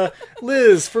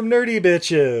 Liz from Nerdy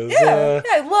Bitches. Yeah,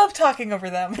 I love talking over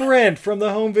them. Brent from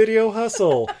the Home Video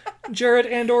Hustle. Jarrett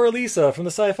and or Lisa from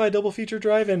the Sci-Fi Double Feature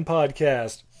Drive-In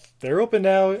podcast. they're open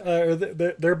now.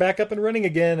 They're back up and running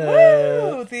again.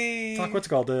 Woo! What's it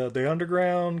called? The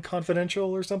Underground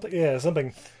Confidential or something? Yeah,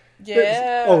 something.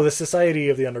 Yeah. Oh, the Society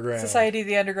of the Underground. Society of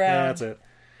the Underground. That's it.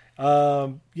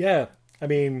 Yeah. I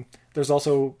mean, there's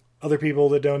also other people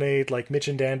that donate, like Mitch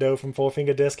and Dando from Four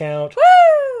Finger Discount.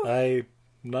 Woo! I'm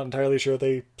not entirely sure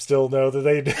they still know that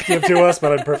they give to us,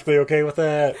 but I'm perfectly okay with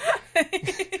that.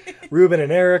 Ruben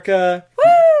and Erica.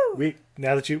 Woo!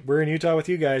 Now that we're in Utah with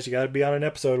you guys, you got to be on an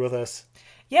episode with us.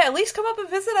 Yeah, at least come up and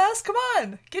visit us. Come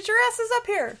on, get your asses up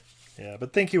here. Yeah,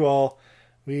 but thank you all.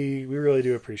 We really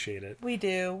do appreciate it. We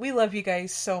do. We love you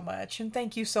guys so much, and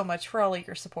thank you so much for all of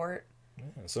your support.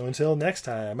 Yeah, so until next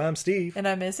time, I'm Steve. And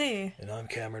I'm Izzy. And I'm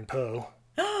Cameron Poe.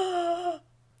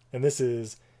 And this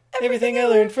is Everything I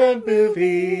Learned from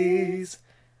Movies.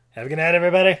 Have a good night,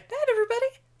 everybody. Night, everybody.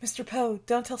 Mr. Poe,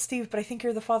 don't tell Steve, but I think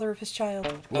you're the father of his child.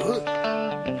 What?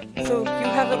 So you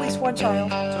have at least one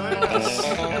child.